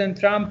President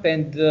Trump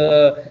and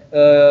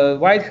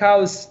White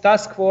House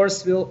task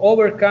force will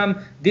overcome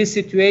this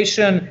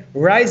situation,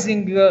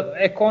 rising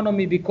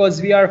economy,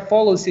 because we are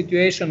follow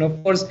situation,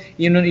 of course,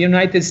 in the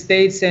United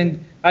States. And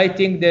I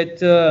think that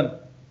the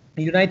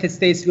United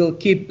States will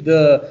keep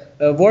the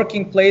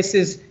working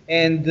places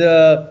and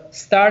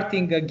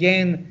starting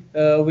again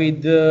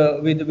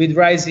with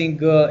rising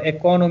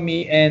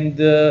economy and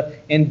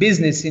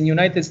business in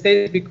United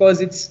States, because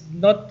it's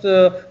not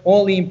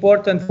only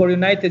important for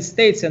United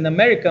States and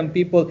American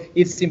people,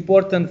 it's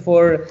important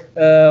for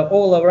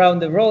all around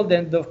the world.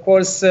 And of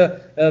course,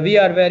 we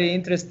are very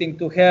interesting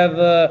to have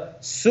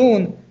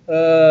soon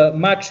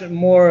much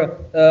more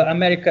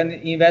American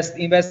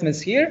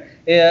investments here.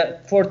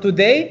 For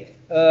today,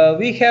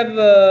 we have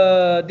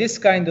this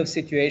kind of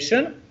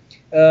situation.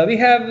 We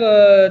have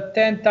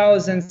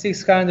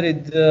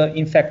 10,600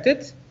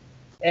 infected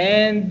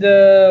and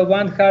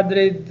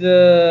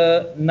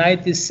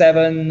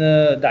 197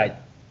 died.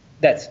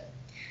 That's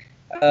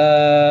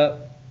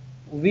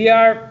we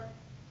are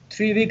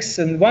 3 weeks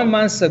and 1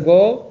 month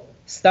ago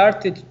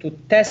started to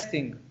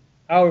testing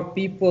our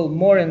people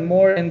more and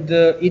more, and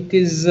it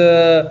is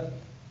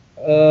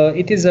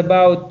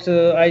about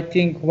I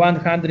think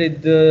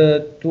 100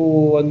 to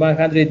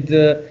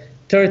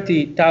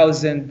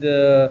 130,000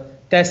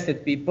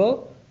 tested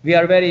people. We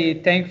are very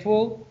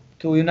thankful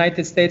to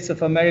United States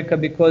of America,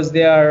 because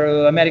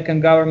their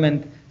American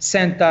government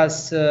sent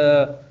us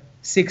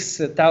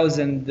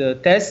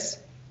 6,000 tests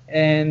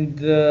and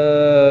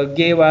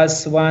gave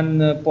us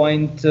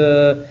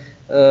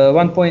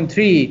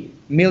 1.3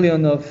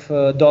 million of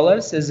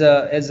dollars as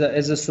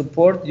a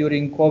support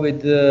during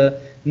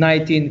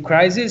COVID-19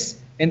 crisis.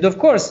 And of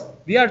course,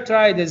 we are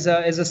tried as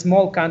a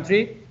small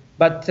country,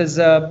 but as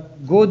a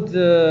good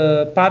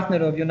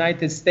partner of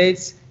United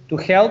States to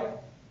help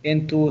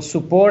and to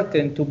support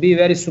and to be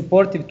very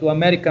supportive to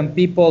American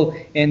people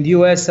and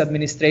US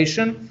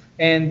administration.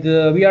 And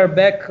we are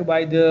backed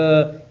by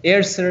the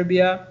Air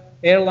Serbia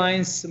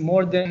Airlines,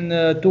 more than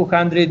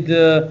 200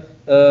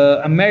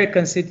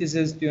 American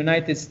citizens to the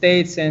United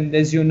States. And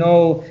as you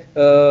know,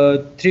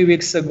 3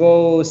 weeks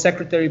ago,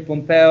 Secretary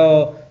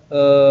Pompeo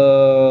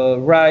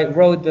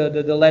wrote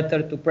the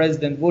letter to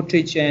President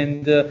Vučić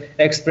and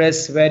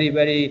expressed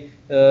very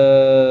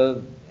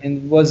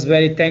and was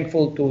very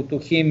thankful to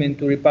him and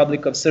to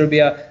Republic of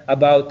Serbia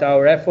about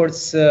our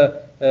efforts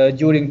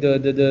during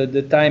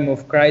the time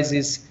of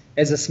crisis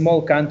as a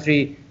small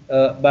country,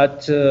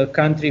 but a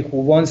country who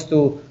wants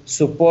to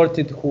support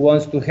it, who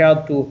wants to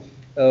help to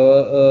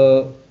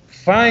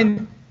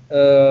find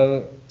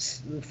the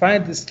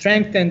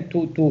strength and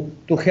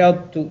to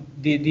help to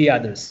the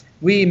others.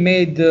 We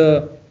made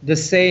the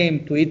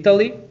same to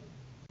Italy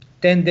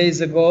 10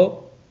 days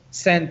ago,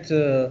 sent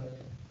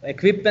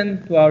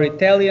equipment to our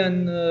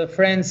Italian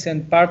friends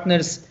and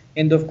partners,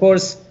 and of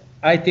course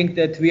I think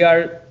that we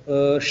are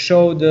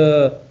showed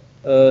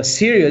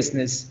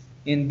seriousness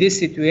in this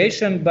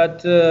situation,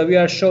 but we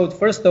are showed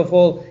first of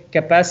all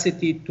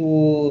capacity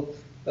to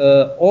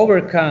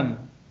overcome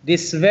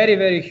this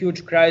very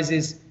huge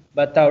crisis,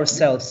 but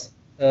ourselves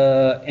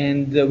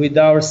and with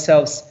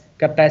ourselves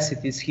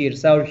capacities here.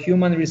 So our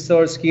human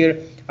resource here,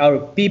 our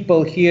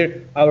people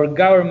here, our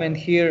government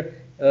here,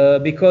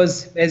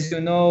 because as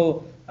you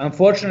know,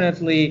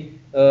 unfortunately,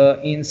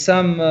 in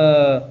some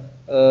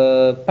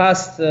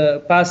past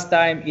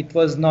time, it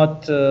was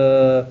not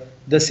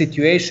the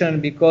situation,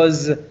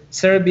 because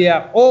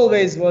Serbia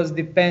always was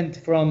dependent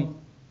from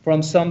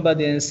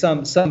somebody in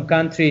some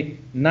country.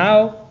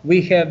 Now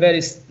we have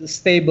very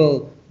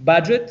stable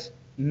budget.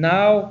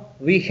 Now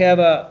we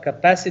have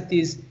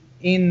capacities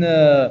in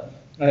our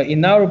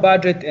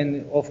budget,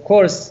 and of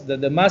course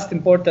the most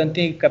important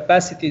thing,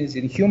 capacities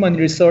in human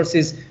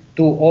resources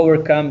to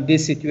overcome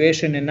this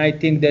situation. And I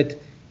think that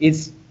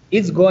it's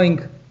going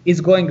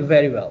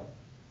very well.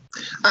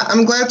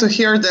 I'm glad to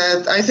hear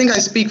that. I think I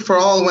speak for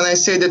all when I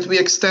say that we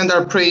extend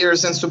our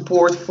prayers and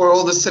support for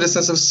all the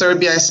citizens of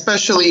Serbia,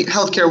 especially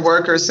healthcare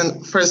workers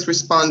and first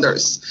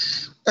responders.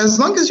 As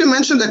long as you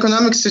mentioned the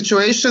economic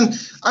situation,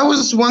 I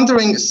was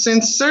wondering,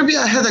 since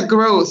Serbia had a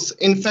growth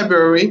in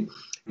February,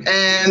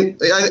 and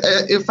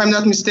if I'm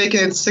not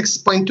mistaken, it's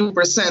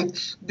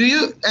 6.2%.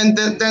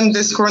 Then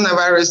this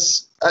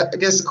coronavirus, I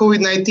guess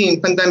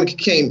COVID-19 pandemic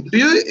came. Do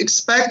you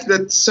expect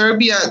that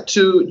Serbia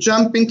to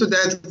jump into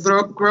that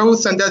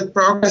growth and that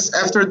progress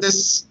after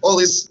this all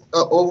is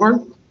over?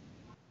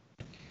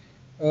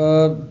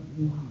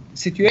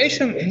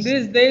 Situation in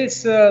these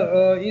days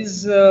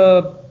is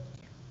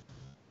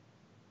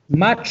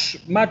much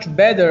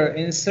better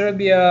in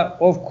Serbia,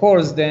 of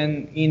course,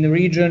 than in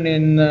region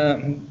in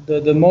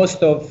the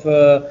most of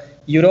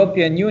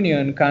European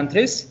Union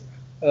countries.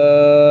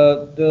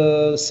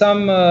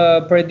 Some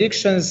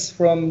predictions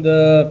from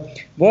the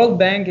World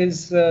Bank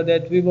is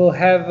that we will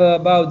have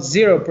about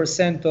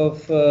 0%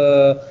 of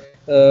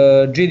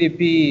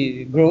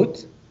GDP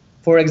growth,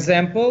 for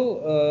example,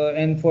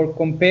 and for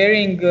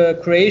comparing,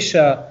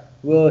 Croatia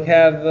will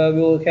have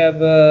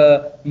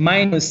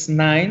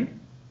 -9,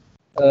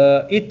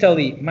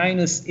 Italy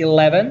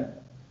 -11,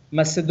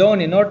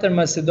 Northern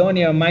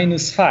Macedonia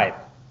 -5.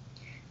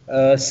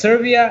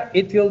 Serbia,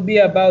 it will be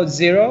about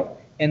 0.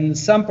 And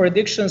some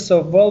predictions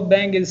of World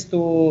Bank is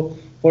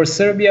for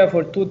Serbia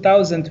for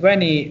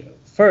 2020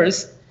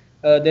 first,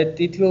 that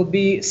it will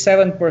be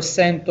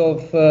 7%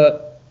 of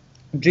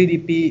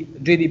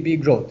GDP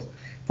growth.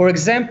 For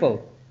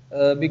example,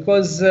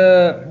 because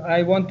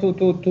I want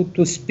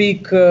to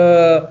speak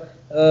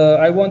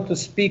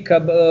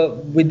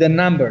with the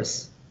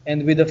numbers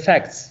and with the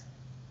facts.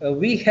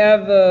 We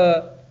have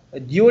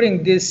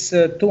during this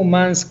 2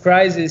 months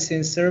crisis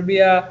in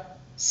Serbia,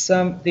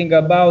 something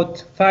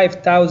about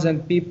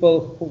 5,000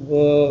 people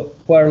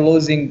who are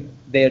losing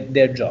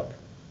their job.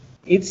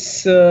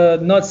 It's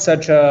not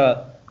such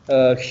a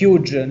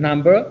huge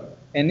number,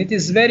 and it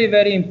is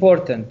very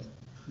important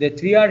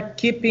that we are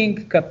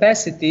keeping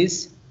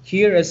capacities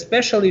here,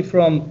 especially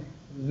from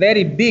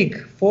very big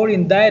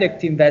foreign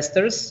direct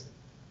investors,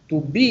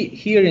 to be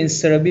here in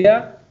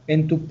Serbia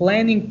and to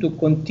planning to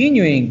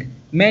continuing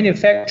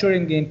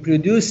manufacturing and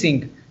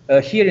producing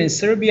here in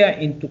Serbia,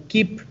 and to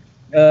keep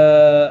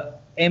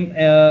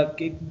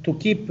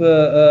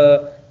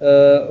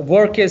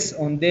workers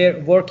on their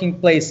working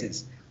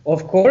places. Of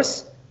course,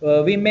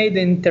 we made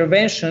an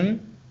intervention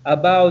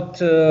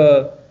about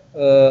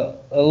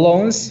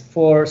loans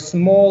for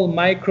small,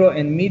 micro,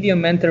 and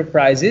medium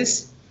enterprises.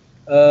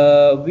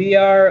 We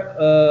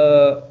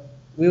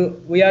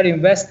are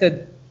invested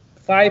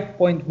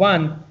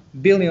 5.1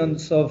 billion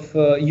of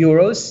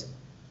euros,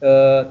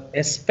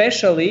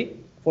 especially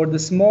for the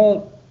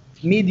small,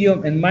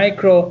 medium, and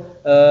micro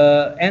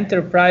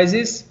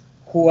enterprises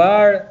who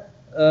are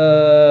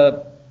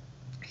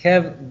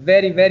have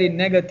very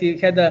negative,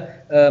 had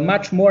a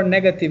much more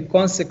negative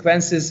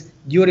consequences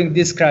during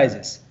this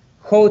crisis.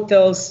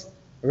 Hotels,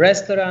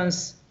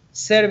 restaurants,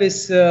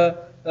 service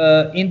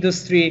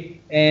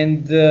industry,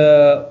 and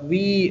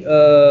we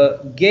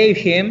gave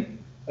him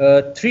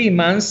 3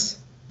 months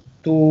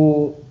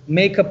to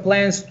make a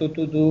plans to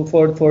do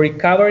for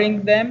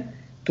recovering them,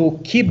 to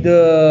keep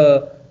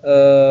the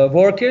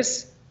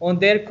workers on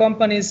their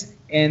companies,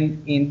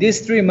 and in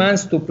these 3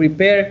 months to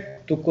prepare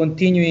to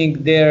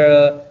continuing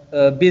their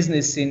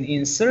business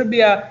in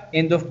Serbia.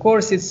 And of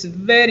course, it's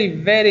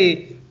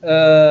very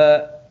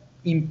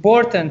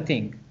important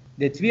thing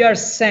that we are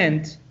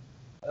sent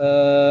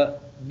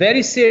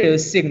very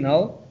serious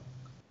signal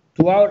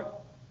to our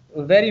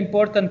very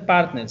important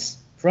partners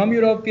from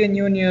European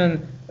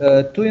Union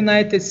to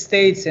United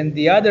States and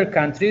the other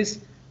countries,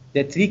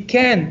 that we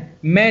can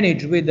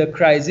manage with the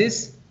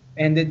crisis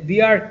and that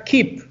we are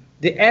keep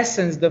the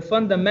essence, the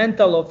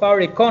fundamental of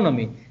our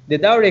economy,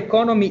 that our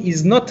economy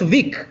is not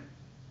weak.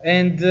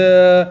 And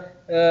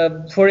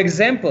for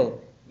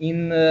example,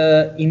 in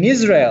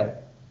Israel,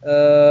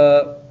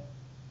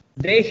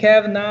 they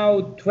have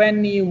now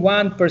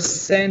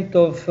 21%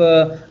 of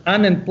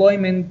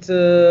unemployment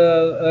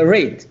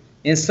rate.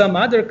 In some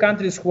other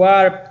countries who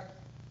are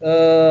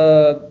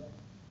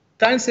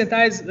times and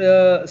times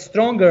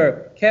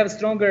stronger, have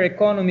stronger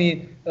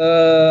economy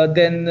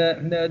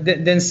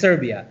than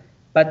Serbia.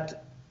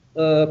 But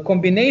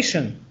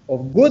combination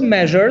of good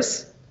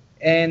measures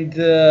and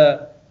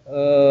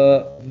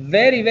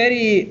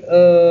very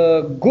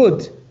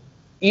good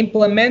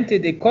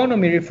implemented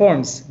economy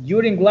reforms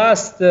during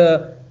last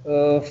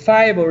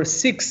 5 or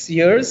 6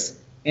 years,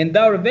 and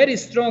our very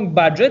strong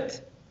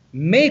budget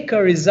make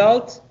a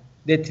result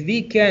that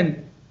we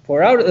can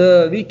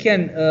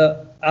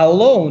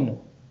alone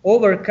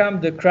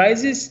overcome the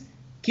crisis,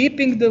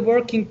 keeping the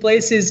working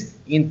places,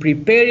 in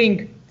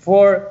preparing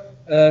for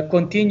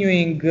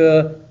continuing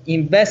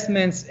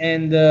investments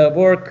and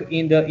work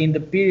in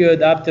the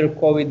period after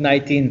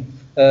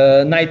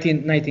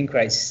COVID-19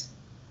 crisis.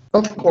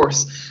 Of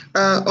course.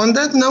 On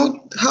that note,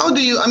 how do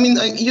you, I mean,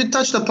 you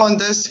touched upon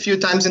this a few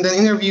times in the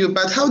interview,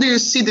 but how do you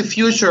see the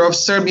future of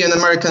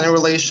Serbian-American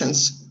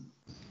relations?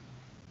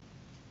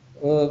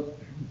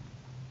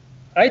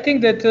 I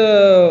think that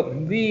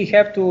we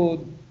have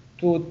to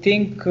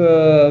think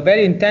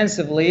very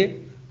intensively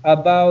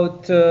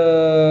about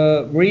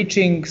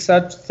reaching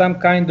some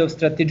kind of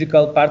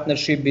strategical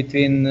partnership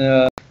between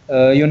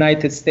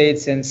United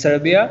States and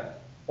Serbia.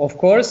 Of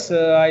course,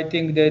 I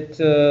think that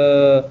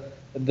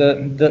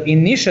the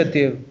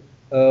initiative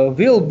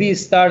will be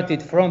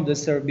started from the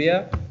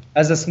Serbia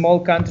as a small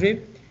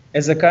country,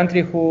 as a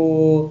country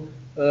who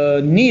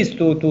needs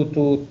to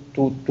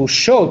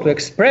show, to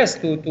express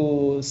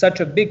to such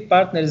a big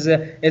partner as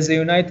the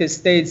United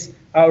States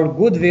our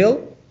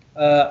goodwill,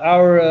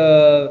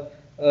 our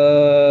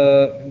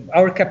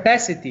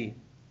capacity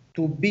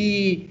to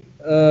be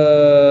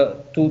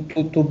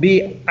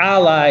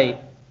ally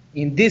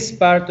in this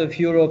part of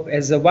Europe,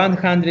 as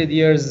 100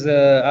 years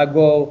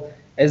ago,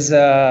 as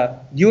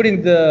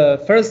during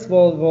the First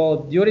World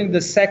War, during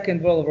the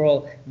Second World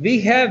War.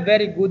 We have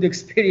very good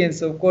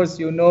experience, of course,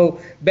 you know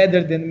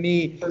better than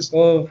me,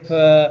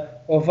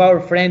 of our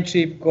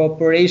friendship,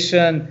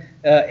 cooperation,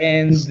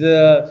 and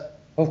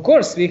of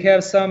course we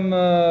have some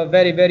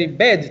very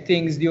bad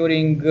things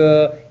during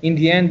in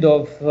the end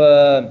of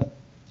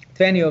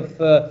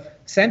 20th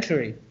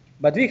century.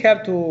 But we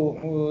have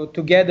to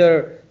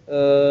together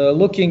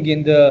looking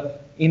in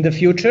the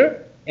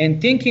future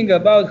and thinking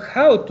about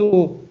how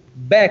to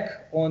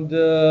back on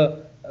the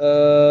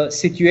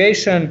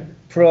situation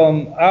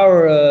from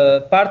our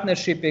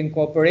partnership and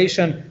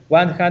cooperation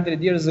 100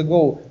 years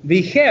ago.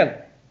 We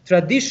have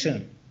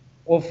tradition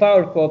of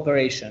our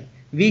cooperation.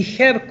 We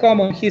have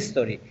common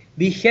history.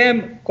 We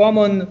have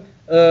common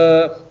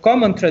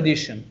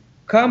tradition,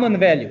 common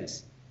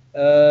values,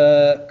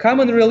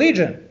 common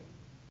religion,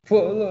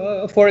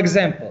 for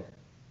example.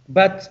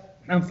 But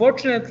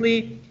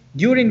unfortunately,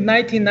 during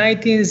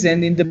 1990s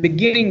and in the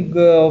beginning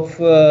of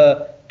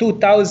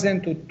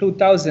 2000 to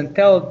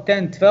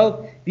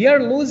 2010-12, we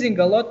are losing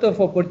a lot of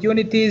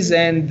opportunities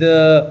and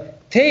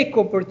take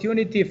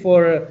opportunity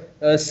for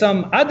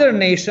some other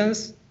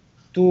nations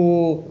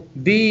to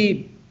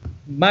be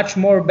much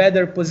more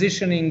better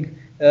positioning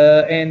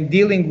and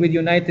dealing with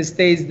United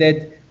States,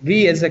 that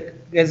we as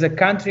a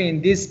country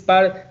in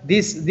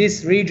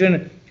this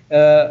region,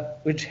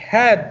 which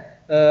had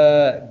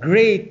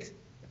great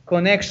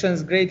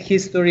connections, great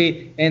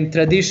history and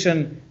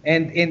tradition,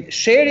 and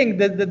sharing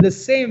the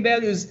same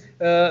values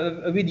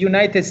with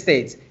United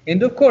States.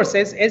 And of course,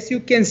 as you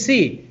can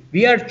see,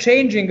 we are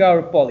changing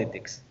our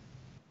politics.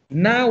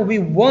 Now we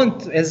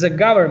want, as a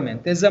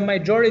government, as a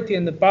majority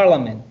in the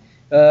parliament,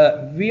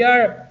 we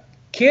are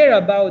care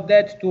about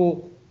that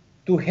to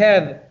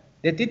have,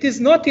 that it is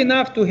not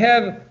enough to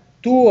have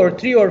 2 or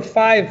 3 or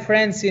 5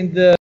 friends in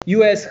the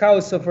US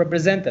House of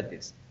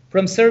Representatives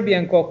from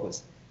Serbian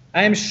caucus.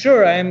 I'm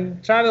sure,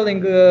 I'm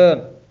traveling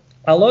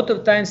a lot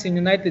of times in the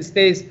United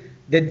States,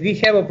 that we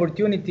have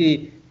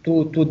opportunity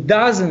to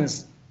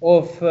dozens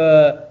of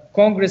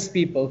Congress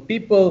people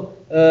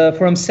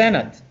from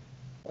Senate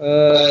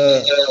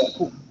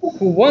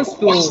who wants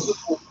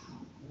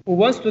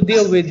to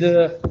deal with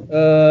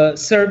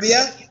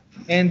Serbia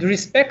and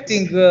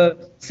respecting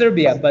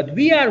Serbia, but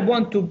we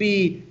have to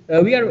be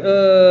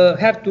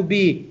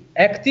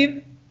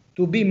active,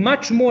 to be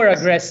much more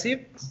aggressive.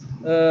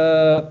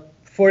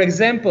 For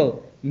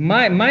example,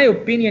 my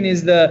opinion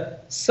is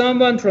that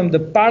someone from the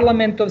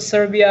Parliament of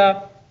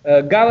Serbia,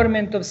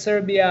 government of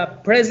Serbia,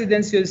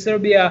 presidency of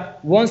Serbia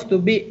wants to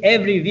be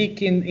every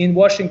week in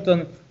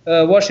Washington,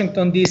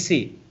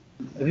 D.C.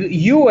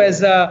 You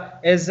as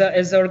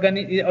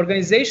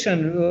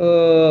organization,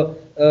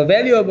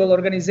 valuable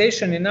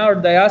organization in our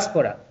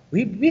diaspora,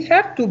 we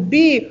have to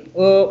be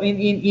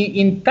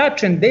in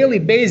touch on daily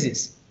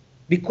basis,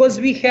 because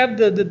we have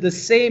the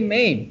same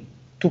aim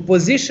to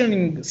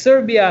positioning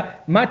Serbia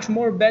much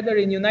more better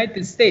in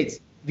United States.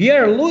 We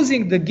are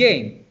losing the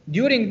game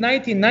during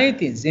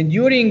 1990s and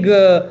during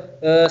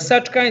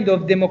such kind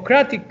of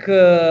democratic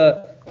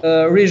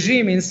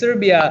regime in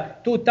Serbia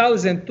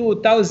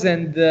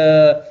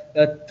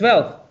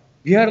 2012.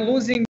 We are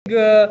losing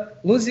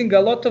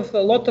a lot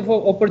of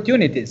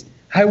opportunities.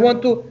 I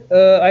want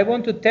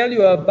to tell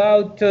you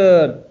about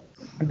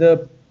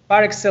the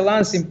par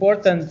excellence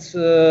important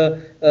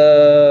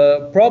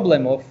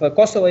problem of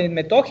Kosovo and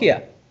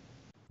Metohija,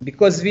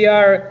 because we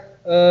are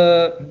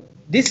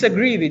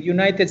disagree with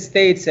United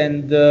States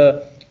and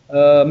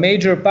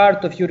major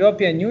part of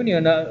European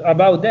Union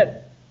about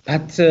that.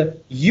 But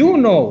you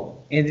know,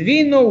 and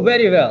we know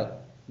very well,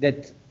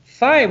 that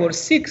 5 or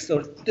 6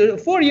 or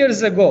 4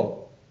 years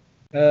ago,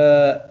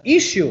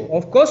 issue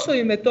of Kosovo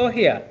and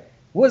Metohija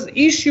was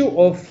issue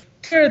of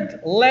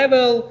third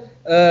level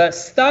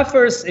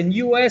staffers in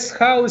U.S.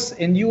 House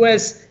and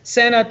U.S.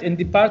 Senate and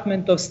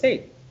Department of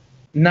State.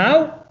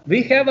 Now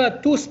we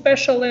have two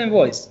special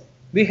envoys.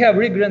 We have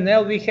Rick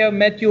Grenell, we have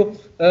Matthew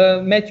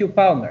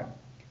Palmer.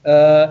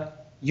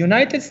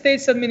 United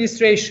States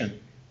administration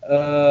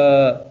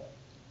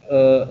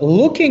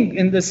looking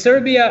in the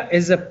Serbia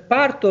as a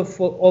part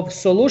of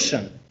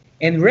solution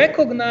and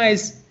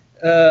recognize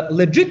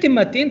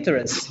legitimate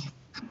interests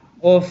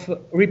of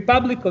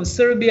Republic of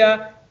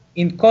Serbia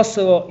in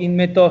Kosovo, in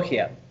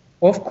Metohija.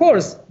 Of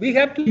course, we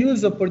have to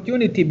use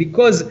opportunity,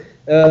 because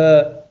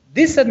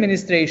this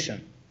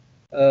administration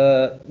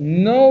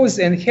knows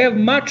and have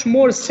much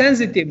more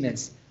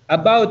sensitiveness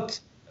about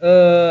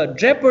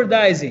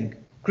jeopardizing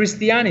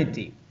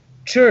Christianity,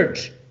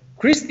 church,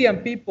 Christian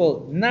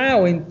people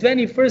now in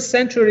 21st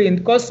century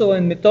in Kosovo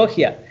and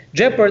Metohija,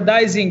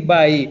 jeopardizing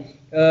by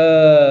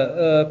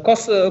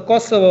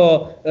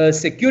Kosovo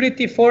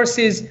security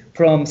forces,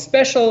 from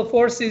special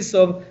forces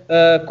of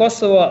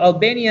Kosovo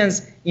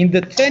Albanians in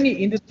the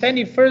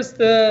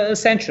 21st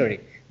century.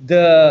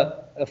 The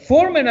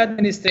former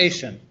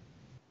administration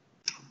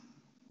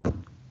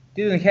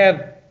didn't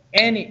have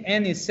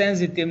any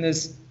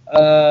sensitiveness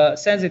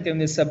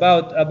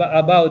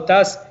about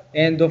us,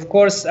 and of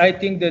course I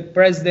think that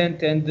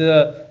President and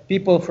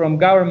people from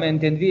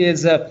government and we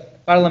as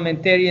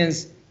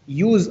parliamentarians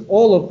use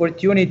all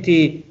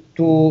opportunity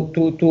to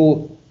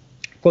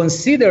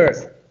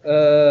consider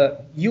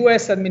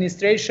U.S.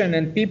 administration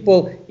and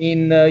people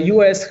in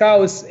U.S.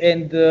 House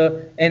and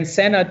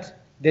Senate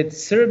that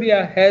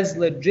Serbia has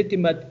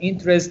legitimate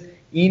interest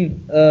in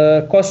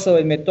Kosovo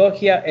and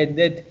Metohija, and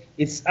that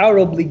it's our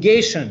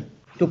obligation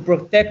to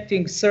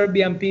protecting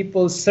Serbian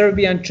people,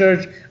 Serbian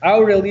church,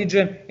 our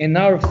religion, and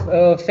our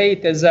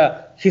faith as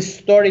a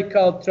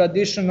historical,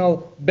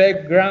 traditional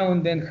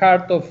background and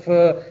heart of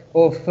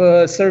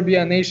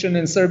Serbian nation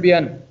and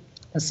Serbian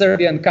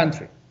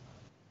country.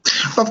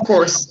 Of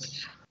course.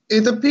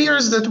 It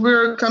appears that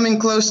we're coming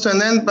close to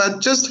an end, but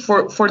just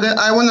for that,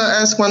 I want to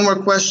ask one more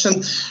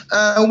question.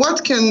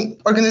 What can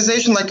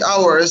organization like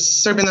ours,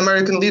 Serbian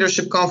American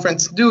Leadership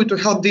Conference, do to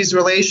help these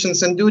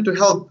relations and do to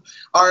help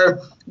our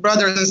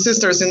brothers and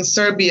sisters in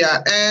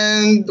Serbia?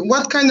 And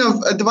what kind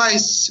of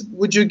advice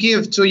would you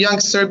give to young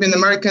Serbian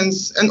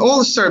Americans and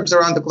all Serbs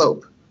around the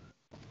globe?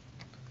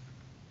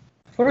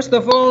 First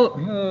of all,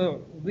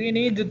 we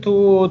need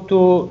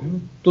to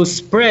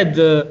spread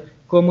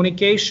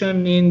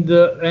communication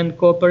and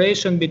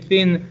cooperation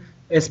between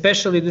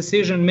especially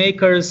decision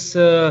makers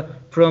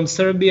from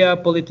Serbia,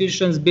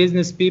 politicians,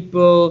 business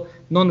people,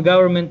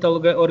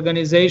 non-governmental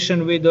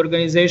organization, with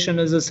organization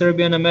as a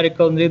Serbian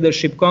American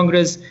Leadership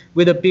Congress,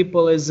 with the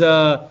people as,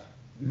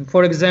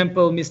 for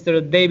example, Mr.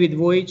 David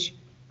Vujic,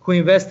 who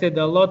invested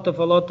a lot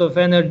of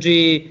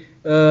energy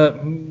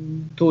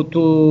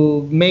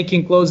to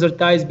making closer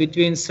ties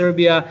between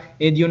Serbia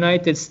and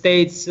United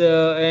States,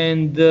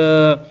 and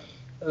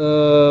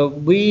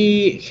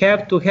we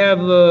have to have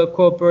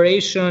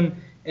cooperation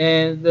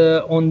and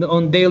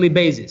on daily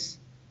basis,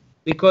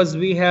 because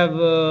we are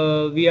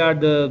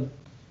the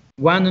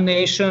one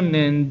nation,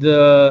 and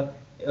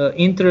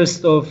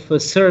interest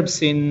of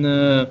Serbs in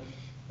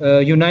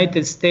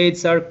United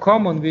States are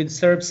common with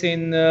Serbs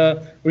in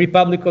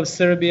Republic of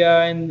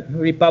Serbia and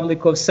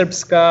Republic of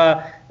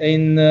Srpska,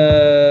 in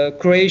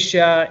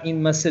Croatia,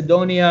 in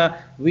Macedonia.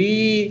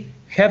 We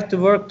have to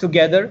work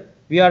together.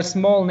 We are a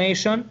small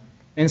nation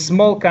and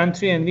small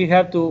country, and we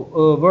have to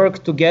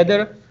work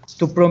together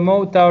to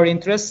promote our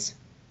interests,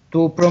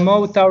 to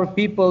promote our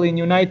people in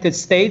United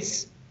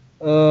States,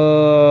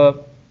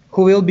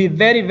 who will be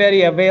very,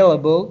 very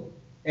available,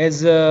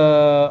 as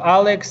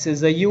Alex,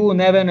 as you,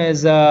 Neven,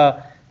 as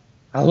a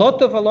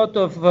lot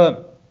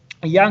of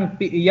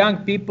young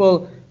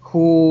people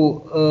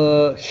who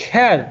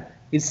have,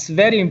 it's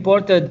very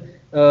important,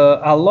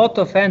 a lot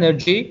of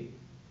energy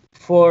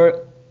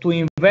to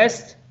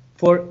invest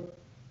for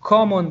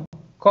common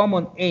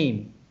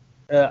aim.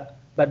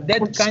 But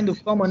that kind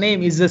of common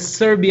aim is a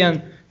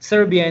Serbian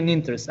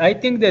interest. I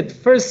think that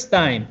first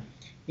time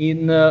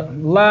in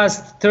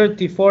last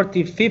 30,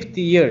 40,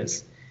 50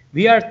 years,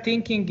 we are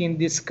thinking and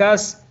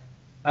discuss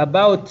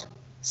about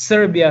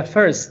Serbia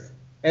first.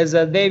 As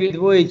David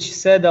Vujic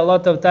said a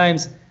lot of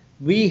times,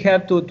 we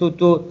have to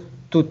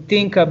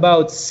think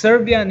about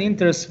Serbian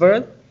interests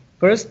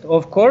first.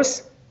 Of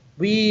course,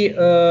 we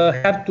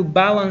have to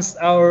balance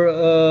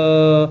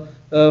our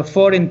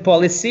foreign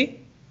policy,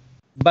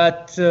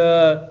 but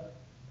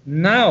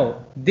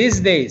now, these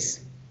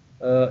days,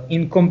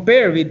 in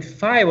compare with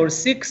 5 or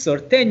 6 or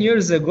 10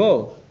 years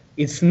ago,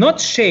 it's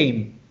not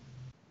shame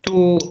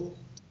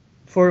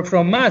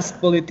from us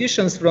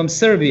politicians from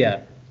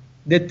Serbia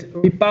that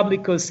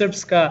Republika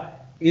Srpska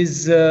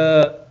is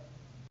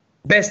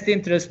best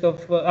interest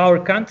of our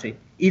country.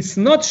 It's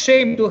not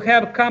shame to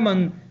have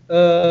common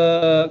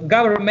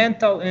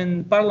governmental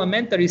and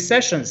parliamentary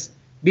sessions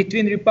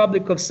between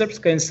Republic of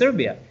Srpska and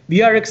Serbia.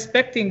 We are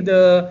expecting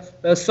the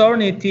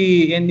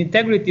sovereignty and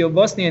integrity of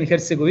Bosnia and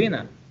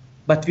Herzegovina,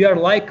 but we are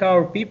like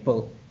our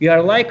people. We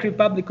are like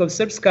Republic of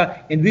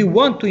Srpska, and we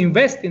want to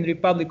invest in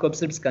Republic of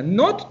Srpska,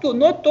 not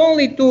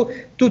only to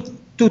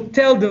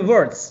tell the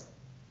words.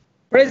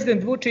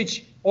 President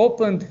Vučić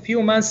opened a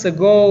few months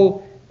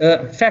ago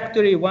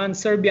one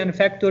Serbian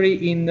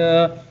factory in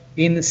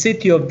the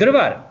city of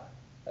Drvar.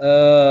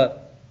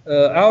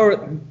 Our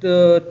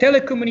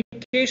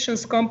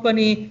telecommunications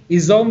company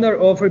is owner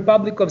of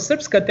Republic of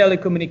Srpska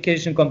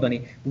telecommunication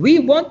company. We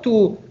want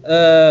to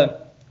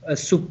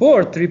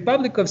support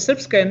Republic of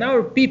Srpska and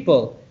our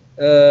people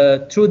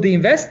through the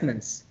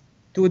investments,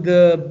 to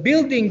the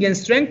building and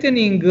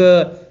strengthening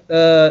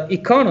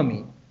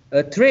economy,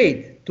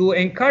 trade, to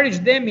encourage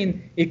them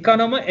in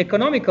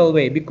economical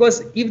way,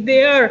 because if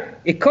they are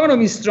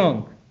economy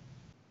strong,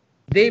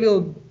 they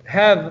will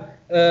have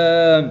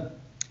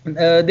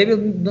they will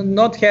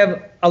not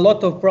have a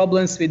lot of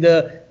problems with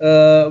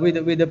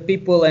the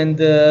people and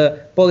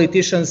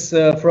politicians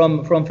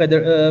from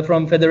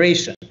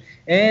federation.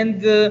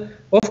 And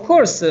of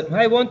course,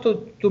 I want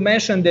to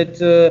mention that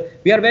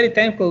we are very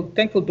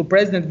thankful to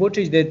President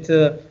Vučić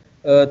that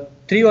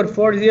 3 or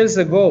 4 years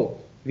ago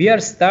we are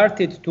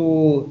started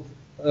to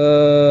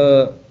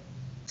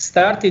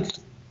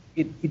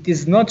it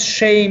is not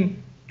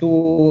shame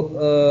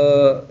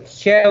to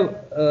have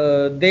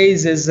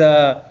days as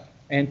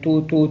and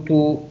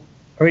to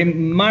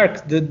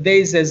remark the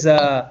days as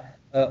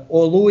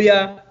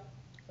Oluja,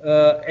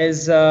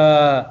 as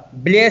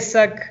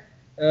Bljesak,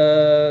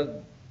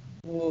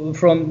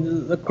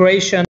 from the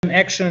Croatian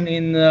action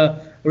in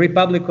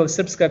Republic of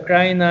Srpska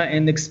Krajina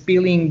and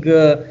expelling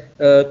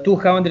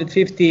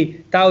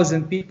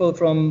 250,000 people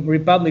from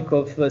Republic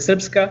of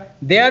Srpska.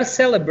 They are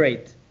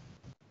celebrate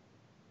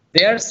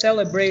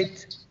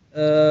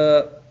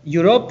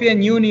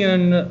European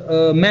Union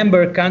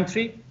member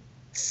country,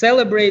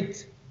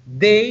 celebrate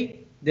day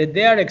that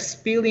they are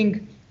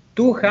expelling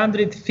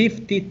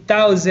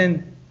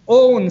 250,000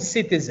 own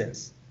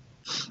citizens.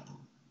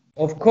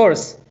 Of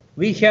course,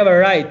 we have a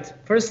right.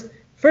 First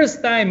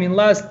time in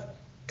last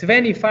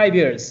 25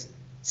 years,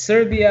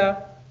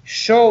 Serbia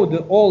showed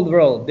the whole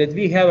world that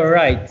we have a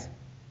right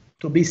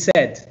to be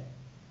said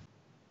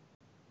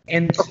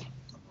and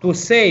to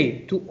say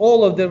to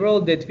all of the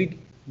world that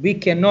we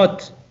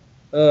cannot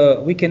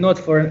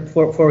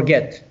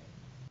forget.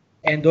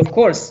 And of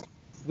course,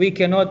 we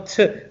cannot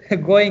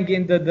going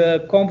into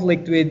the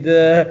conflict with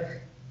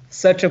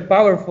such a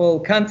powerful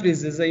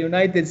countries as the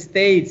United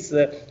States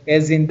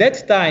as in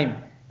that time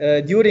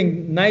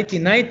during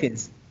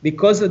 1990s.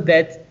 Because of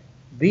that,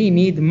 we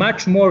need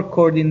much more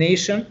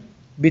coordination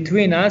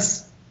between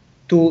us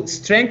to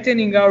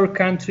strengthening our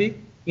country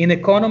in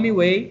economy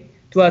way,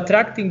 to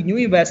attracting new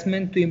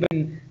investment, to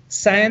even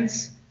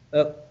science,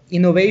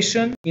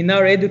 innovation in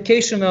our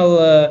educational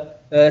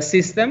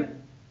system,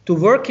 to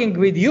working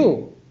with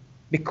you.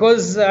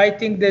 Because I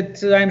think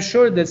that I'm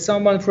sure that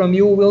someone from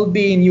you will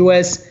be in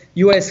US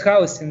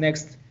House in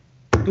next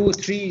 2,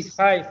 3,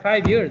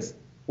 5 years.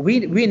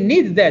 We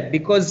need that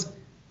because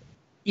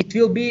it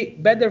will be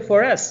better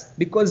for us,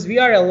 because we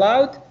are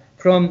allowed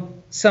from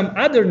some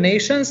other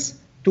nations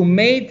to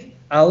make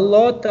a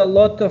lot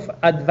of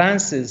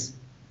advances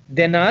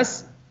than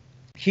us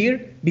here,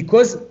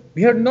 because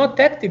we are not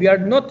active, we are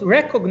not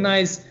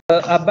recognized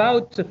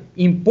about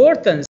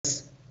importance.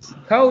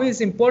 How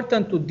is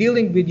important to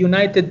dealing with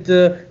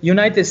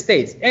United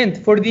States. And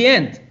for the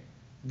end,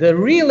 the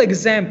real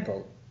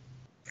example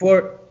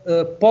for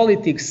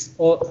politics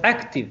or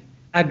active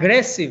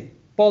aggressive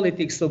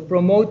politics of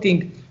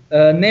promoting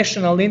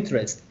national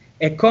interest,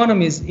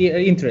 economy's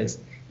interest,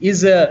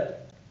 is a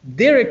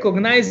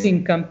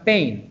derecognizing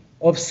campaign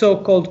of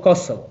so-called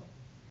Kosovo.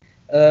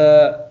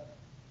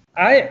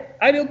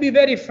 I will be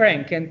very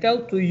frank and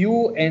tell to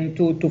you and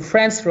to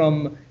friends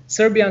from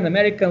Serbian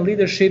American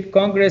Leadership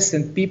Congress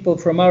and people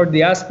from our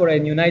diaspora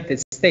in the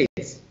United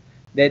States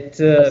that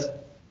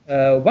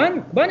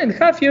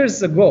 1.5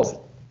 years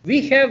ago,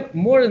 we have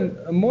more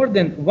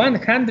than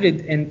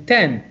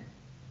 110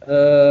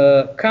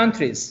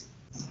 countries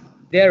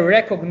that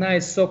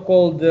recognize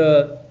so-called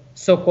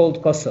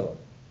Kosovo.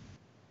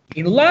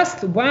 In last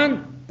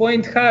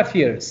 1.5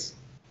 years,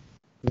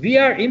 we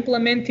are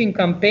implementing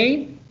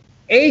campaign.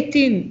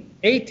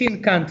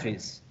 18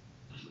 countries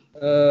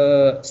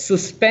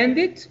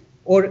suspended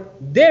or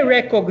they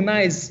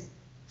recognize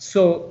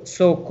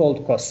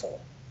so-called Kosovo.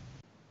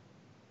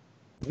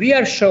 We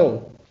are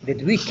shown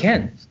that we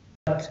can,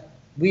 but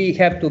we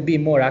have to be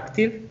more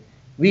active.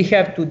 We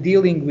have to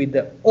dealing with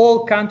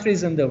all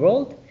countries in the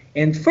world,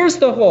 and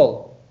first of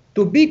all,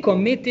 to be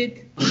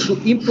committed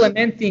to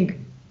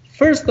implementing,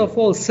 first of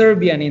all,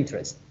 Serbian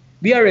interest.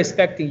 We are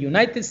respecting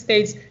United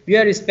States, we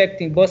are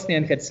respecting Bosnia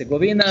and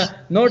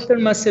Herzegovina,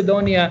 Northern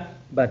Macedonia,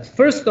 but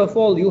first of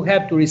all, you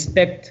have to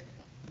respect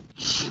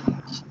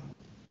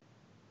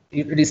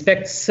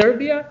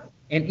Serbia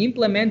and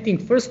implementing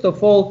first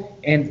of all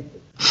and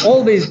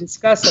always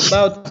discuss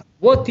about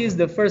what is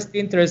the first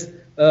interest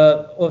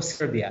of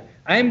Serbia.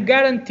 I am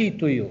guaranteed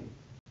to you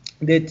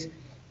that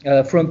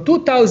from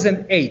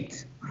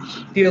 2008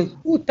 till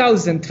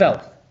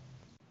 2012,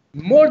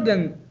 more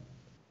than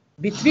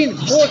between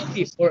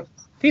 40 or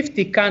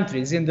 50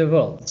 countries in the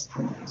world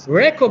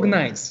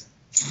recognize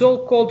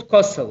so-called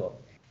Kosovo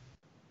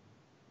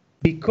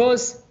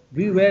because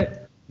we were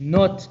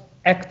not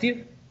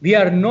active, we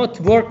are not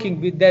working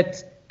with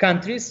that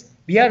countries,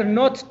 we are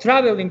not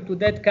traveling to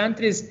that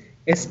countries,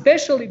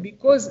 especially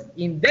because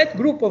in that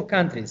group of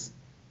countries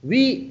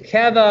we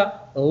have a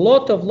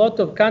lot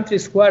of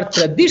countries who are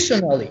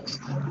traditionally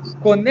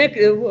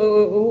connected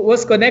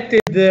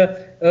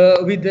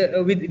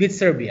with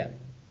Serbia.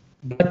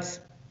 But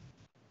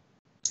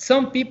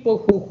some people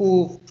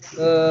who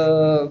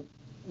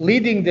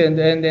leading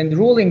and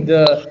ruling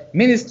the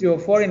Ministry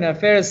of Foreign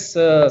Affairs,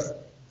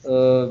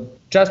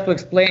 just to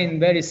explain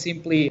very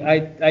simply,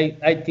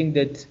 I think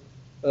that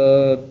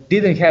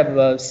didn't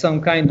have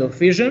some kind of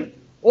vision,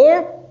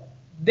 or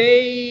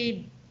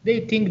they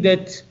think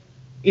that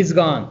it's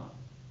gone.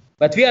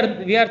 But we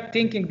are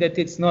thinking that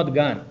it's not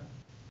gone.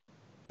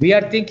 We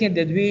are thinking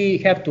that we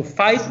have to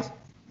fight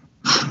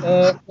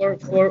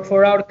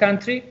for our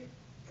country,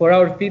 for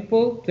our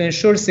people, to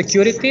ensure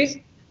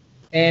security,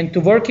 and to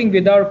working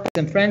with our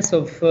friends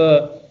of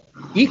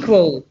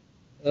equal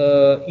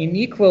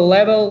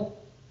level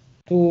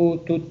to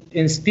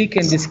speak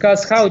and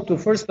discuss how to,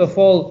 first of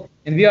all,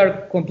 and we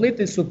are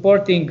completely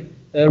supporting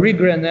Rick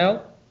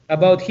Grenell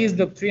about his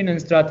doctrine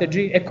and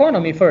strategy,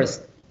 economy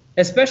first,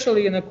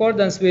 especially in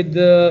accordance with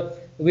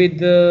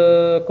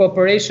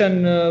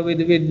cooperation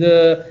with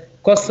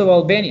Kosovo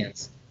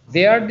Albanians.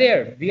 They are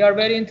there. We are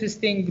very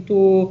interesting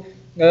to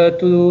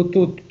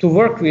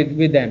work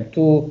with them,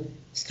 to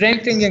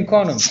strengthen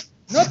economy,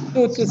 not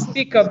to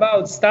speak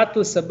about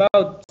status,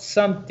 about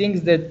some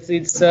things that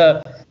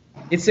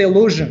it's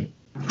illusion.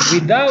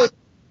 Without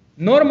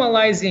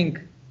normalizing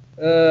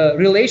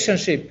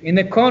relationship in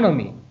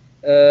economy,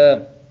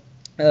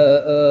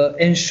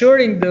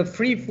 ensuring the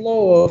free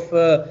flow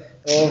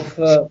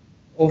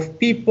of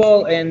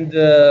people and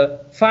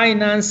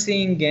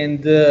financing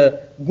and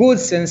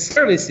goods and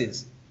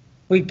services,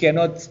 we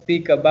cannot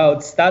speak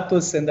about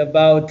status and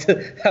about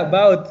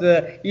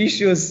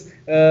issues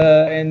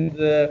and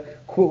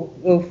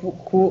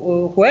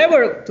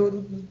whoever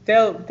to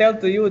tell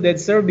to you that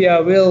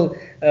Serbia will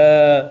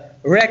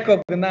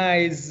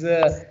recognize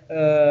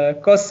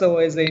Kosovo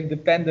as an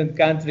independent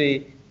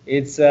country,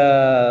 it's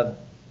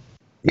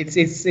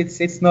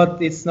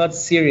not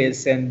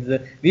serious, and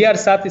we are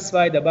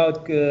satisfied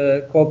about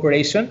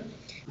cooperation.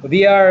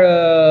 We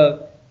are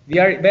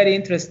very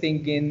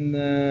interested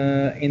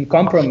in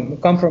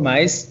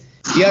compromise.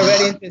 We are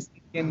very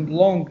interested in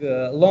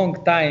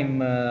long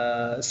time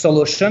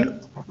solution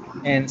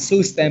and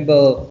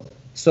sustainable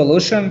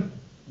solution.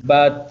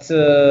 But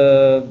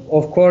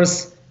of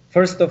course,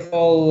 first of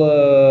all,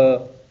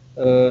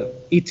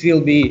 it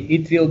will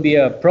be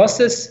a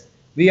process.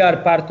 We are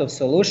part of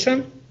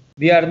solution.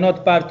 We are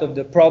not part of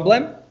the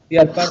problem. We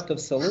are part of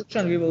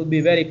solution. We will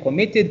be very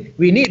committed.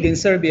 We need in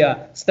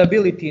Serbia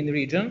stability in the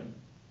region.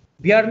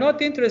 We are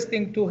not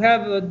interested to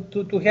have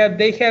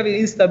they have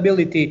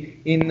instability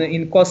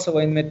in Kosovo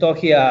and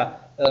Metohija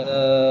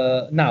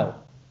now.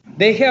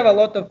 They have a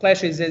lot of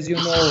clashes, as you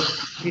know,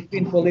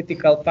 between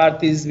political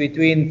parties,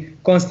 between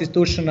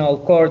constitutional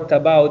court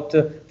about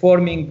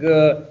forming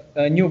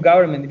a new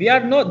government. We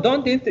are not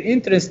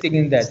interested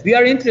in that. We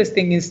are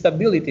interested in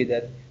stability,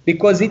 that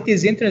because it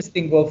is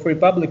interesting of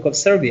Republic of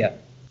Serbia,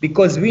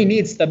 because we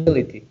need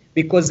stability,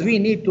 because we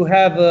need to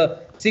have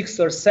 6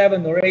 or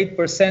 7 or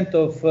 8%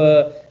 of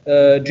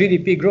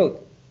GDP growth.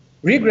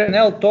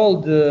 Grenell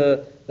told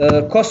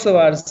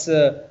Kosovars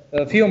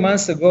a few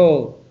months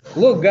ago,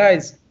 look,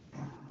 guys,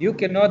 you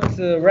cannot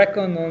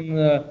reckon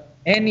on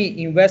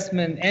any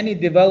investment, any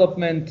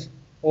development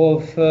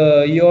of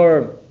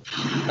your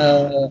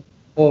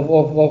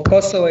of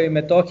Kosovo and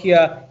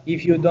Metohija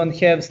if you don't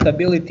have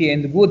stability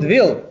and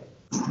goodwill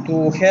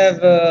to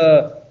have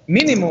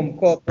minimum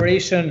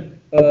cooperation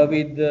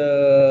with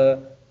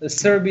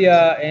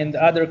Serbia and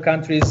other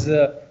countries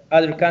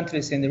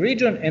in the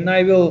region. And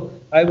I will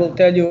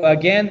tell you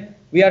again,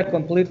 we are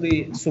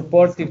completely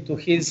supportive to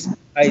his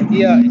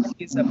idea and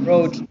his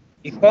approach.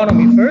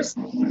 Economy first,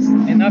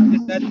 and after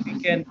that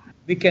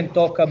we can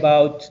talk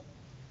about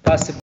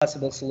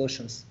possible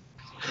solutions.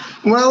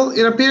 Well,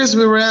 it appears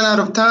we ran out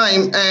of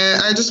time.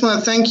 I just want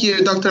to thank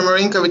you, Dr.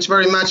 Marinkovic,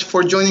 very much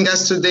for joining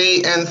us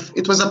today, and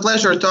it was a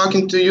pleasure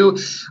talking to you.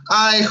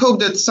 I hope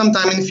that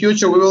sometime in the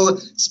future we will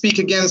speak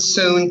again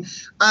soon.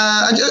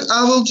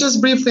 I will just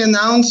briefly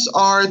announce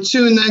our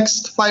two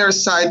next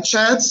fireside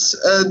chats.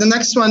 The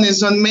next one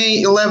is on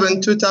May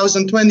 11,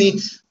 2020,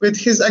 with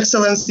His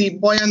Excellency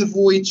Bojan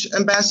Vujic,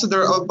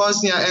 Ambassador of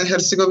Bosnia and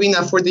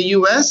Herzegovina for the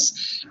US.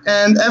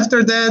 And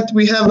after that,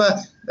 we have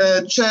a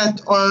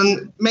chat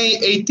on May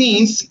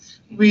 18th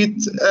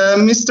with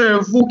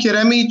Mr. Vuk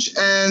Jeremic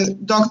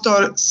and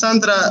Dr.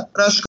 Sandra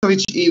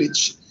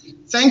Rašković-Ivić.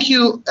 Thank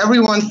you,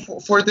 everyone,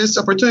 for this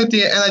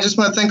opportunity, and I just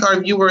want to thank our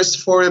viewers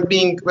for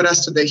being with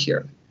us today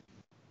here.